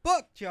good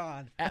book,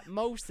 John. At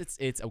most,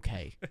 it's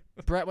okay.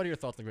 Brett, what are your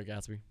thoughts on The Great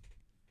Gatsby?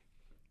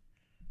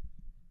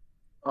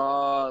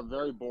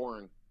 Very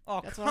boring.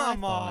 Oh, That's what I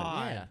come thought,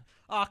 on. yeah.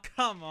 Oh,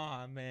 come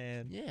on,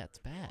 man. Yeah, it's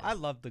bad. I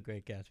love The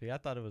Great Gatsby. I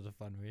thought it was a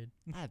fun read.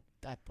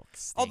 That book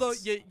stinks. Although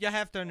you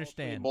have to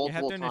understand.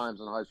 Multiple times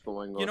in high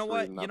school English. You know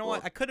what? You know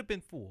what? I could have been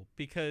fooled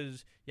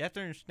because you have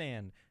to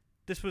understand.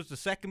 This was the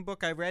second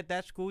book I read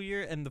that school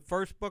year, and the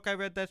first book I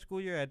read that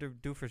school year I had to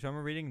do for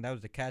summer reading, and that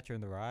was The Catcher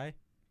in the Rye.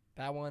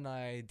 That one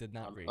I did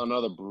not read.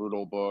 Another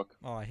brutal book.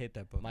 Oh, I hate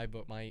that book. I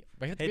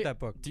hate that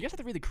book. Do you guys have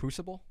to read The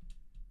Crucible?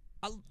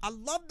 I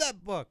love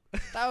that book.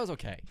 That was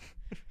okay.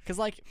 Because,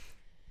 like,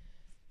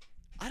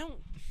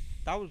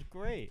 That was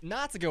great.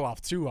 not to go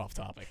too off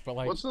topic, but,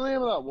 like, What's the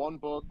name of that one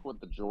book with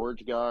the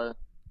George guy?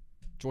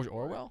 George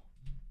Orwell?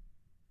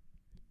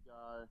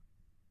 Guy. Like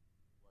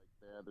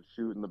they had to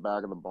shoot in the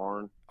back of the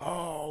barn.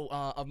 Oh,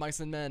 Of Mice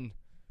and Men.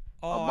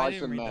 Oh, Of I Mice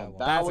didn't and read Men. that one.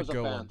 That That's a was a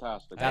good one.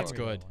 fantastic That's book.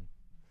 good.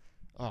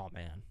 Oh,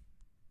 man.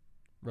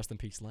 Rest in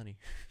peace, Lenny.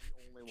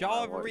 Did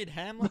y'all ever read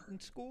Hamlet in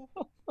school?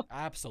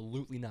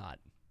 Absolutely not.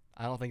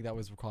 I don't think that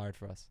was required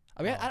for us.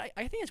 I mean, I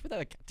think it's weird that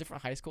like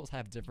different high schools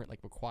have different like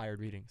required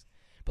readings,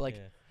 but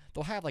like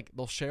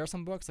they'll share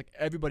some books. Like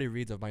everybody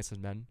reads Of Mice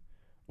and Men.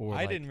 Or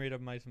I didn't read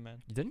Of Mice and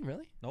Men. You didn't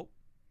really? Nope.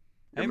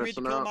 You're I didn't read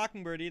To missing Kill a out.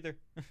 Mockingbird either.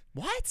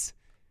 What?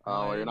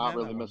 Oh, you're didn't not have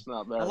really that one. missing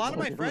out there. A lot of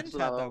my You're friends missing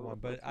had out that on one,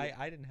 the but book.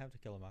 I didn't have To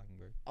Kill a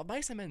Mockingbird. Of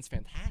Mice and Men's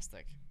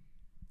fantastic,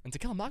 and To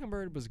Kill a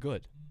Mockingbird was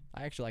good.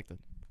 I actually liked it.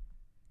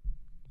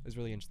 It was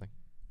really interesting,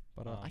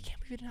 but I can't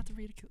believe you didn't have to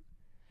read it.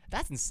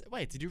 That's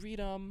wait. Did you read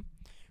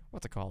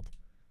what's it called?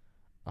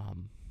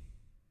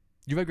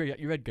 You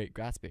read Great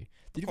Gatsby.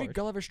 Did you read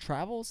Gulliver's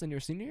Travels in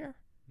your senior year?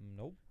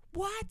 Nope.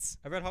 What?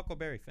 I read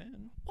Huckleberry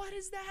Finn. What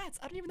is that?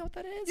 I don't even know what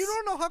that is. You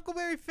don't know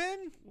Huckleberry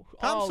Finn?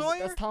 Tom Sawyer?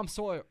 That's Tom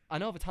Sawyer. I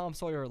know of a Tom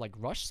Sawyer like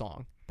Rush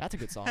song. That's a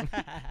good song.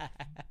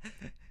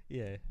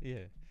 Yeah.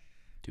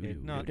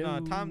 No,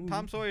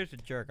 Tom Sawyer's a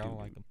jerk. I don't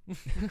like him.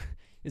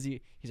 He's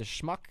a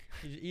schmuck?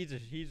 He's a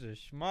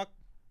schmuck.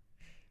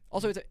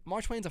 Also,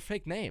 Mark Twain's a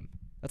fake name.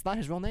 That's not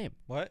his real name.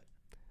 What?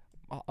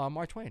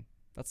 Mark Twain.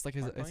 That's like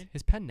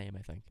his pen name,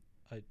 I think.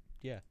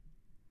 Yeah,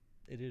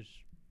 it is.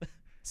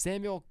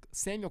 Samuel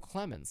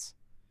Clemens.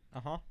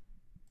 Uh-huh.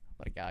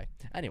 What a guy.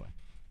 Anyway.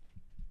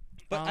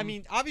 But, I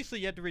mean, obviously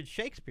you had to read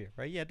Shakespeare,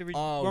 right? You had to read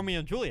Romeo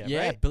and Juliet,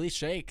 yeah, right? Billy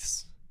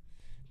Shakes.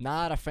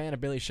 Not a fan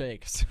of Billy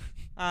Shakes.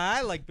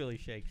 I like Billy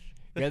Shakes.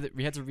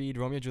 we had to read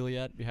Romeo and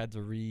Juliet. We had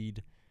to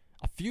read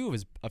a few of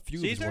his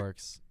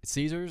works.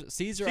 Caesar was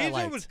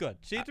good.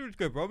 Caesar was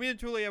good. Romeo and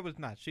Juliet was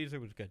not. Caesar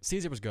was good.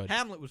 Caesar was good.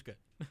 Hamlet was good.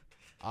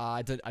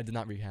 I did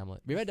not read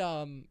Hamlet.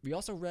 We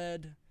also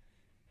read,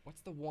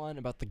 what's the one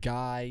about the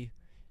guy?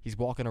 He's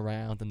walking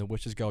around and the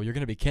witches go, "You're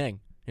gonna be king." And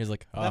he's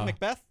like, that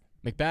Macbeth.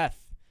 Macbeth.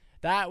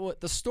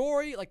 The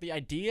story, like the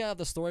idea of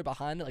the story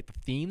behind it, like the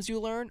themes you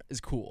learn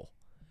is cool,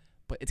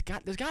 but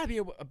there's got to be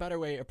a better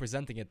way of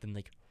presenting it than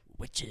like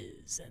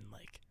witches and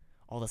like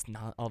all this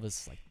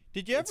like.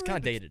 Did you ever? It's kind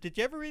of dated. Did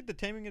you ever read The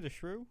Taming of the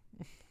Shrew?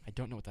 I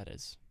don't know what that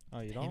is. Oh,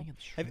 you Taming don't? of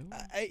the Shrew?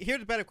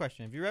 Here's a better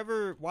question. Have you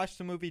ever watched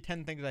the movie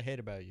 10 Things I Hate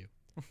About You?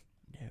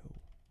 No,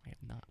 I have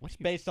not. What's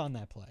based on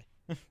that play?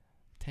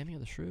 Taming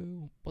of the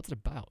Shrew. What's it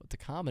about? It's a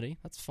comedy.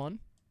 That's fun.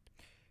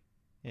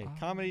 Yeah,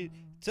 comedy.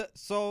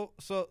 So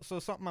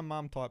something my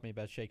mom taught me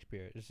about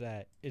Shakespeare is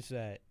that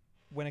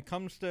when it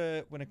comes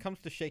to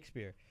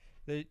Shakespeare,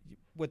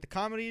 with the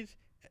comedies,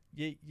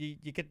 you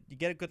get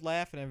a good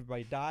laugh and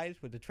everybody dies.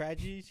 With the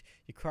tragedies,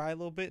 you cry a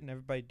little bit and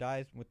everybody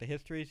dies. With the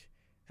histories,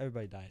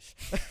 everybody dies.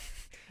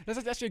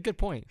 That's actually a good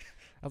point.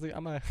 I was like,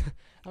 I'm gonna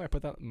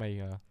put that in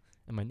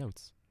my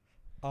notes.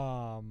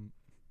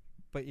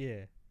 But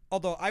yeah.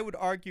 Although I would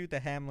argue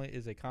that Hamlet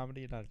is a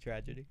comedy, not a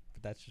tragedy.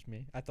 But that's just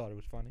me. I thought it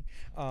was funny.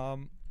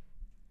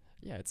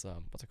 Yeah, it's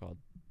what's it called?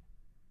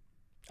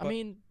 I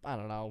mean, I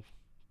don't know.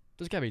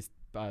 There's gotta be,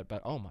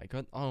 but oh my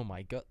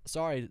god.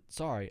 Sorry.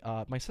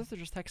 My sister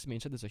just texted me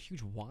and said there's a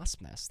huge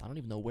wasp nest. I don't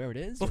even know where it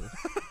is.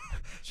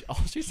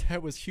 All she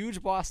said was huge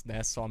wasp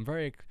nest. So I'm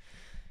very.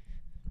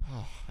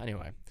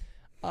 Anyway,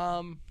 we're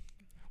gonna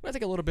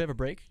take a little bit of a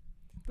break.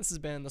 This has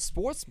been the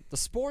sports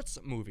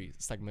movie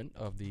segment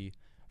of the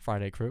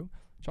Friday Crew.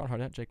 John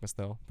Hartnett, Jake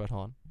Meystel, Brett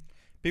Hawn.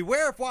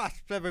 Beware of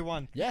wasps,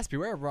 everyone. Yes,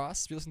 beware of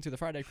wasps. You listen to the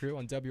Friday Crew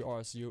on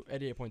WRSU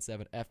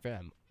 88.7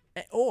 FM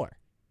or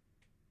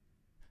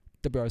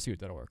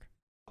WRSU.org.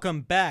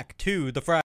 Welcome back to the Friday.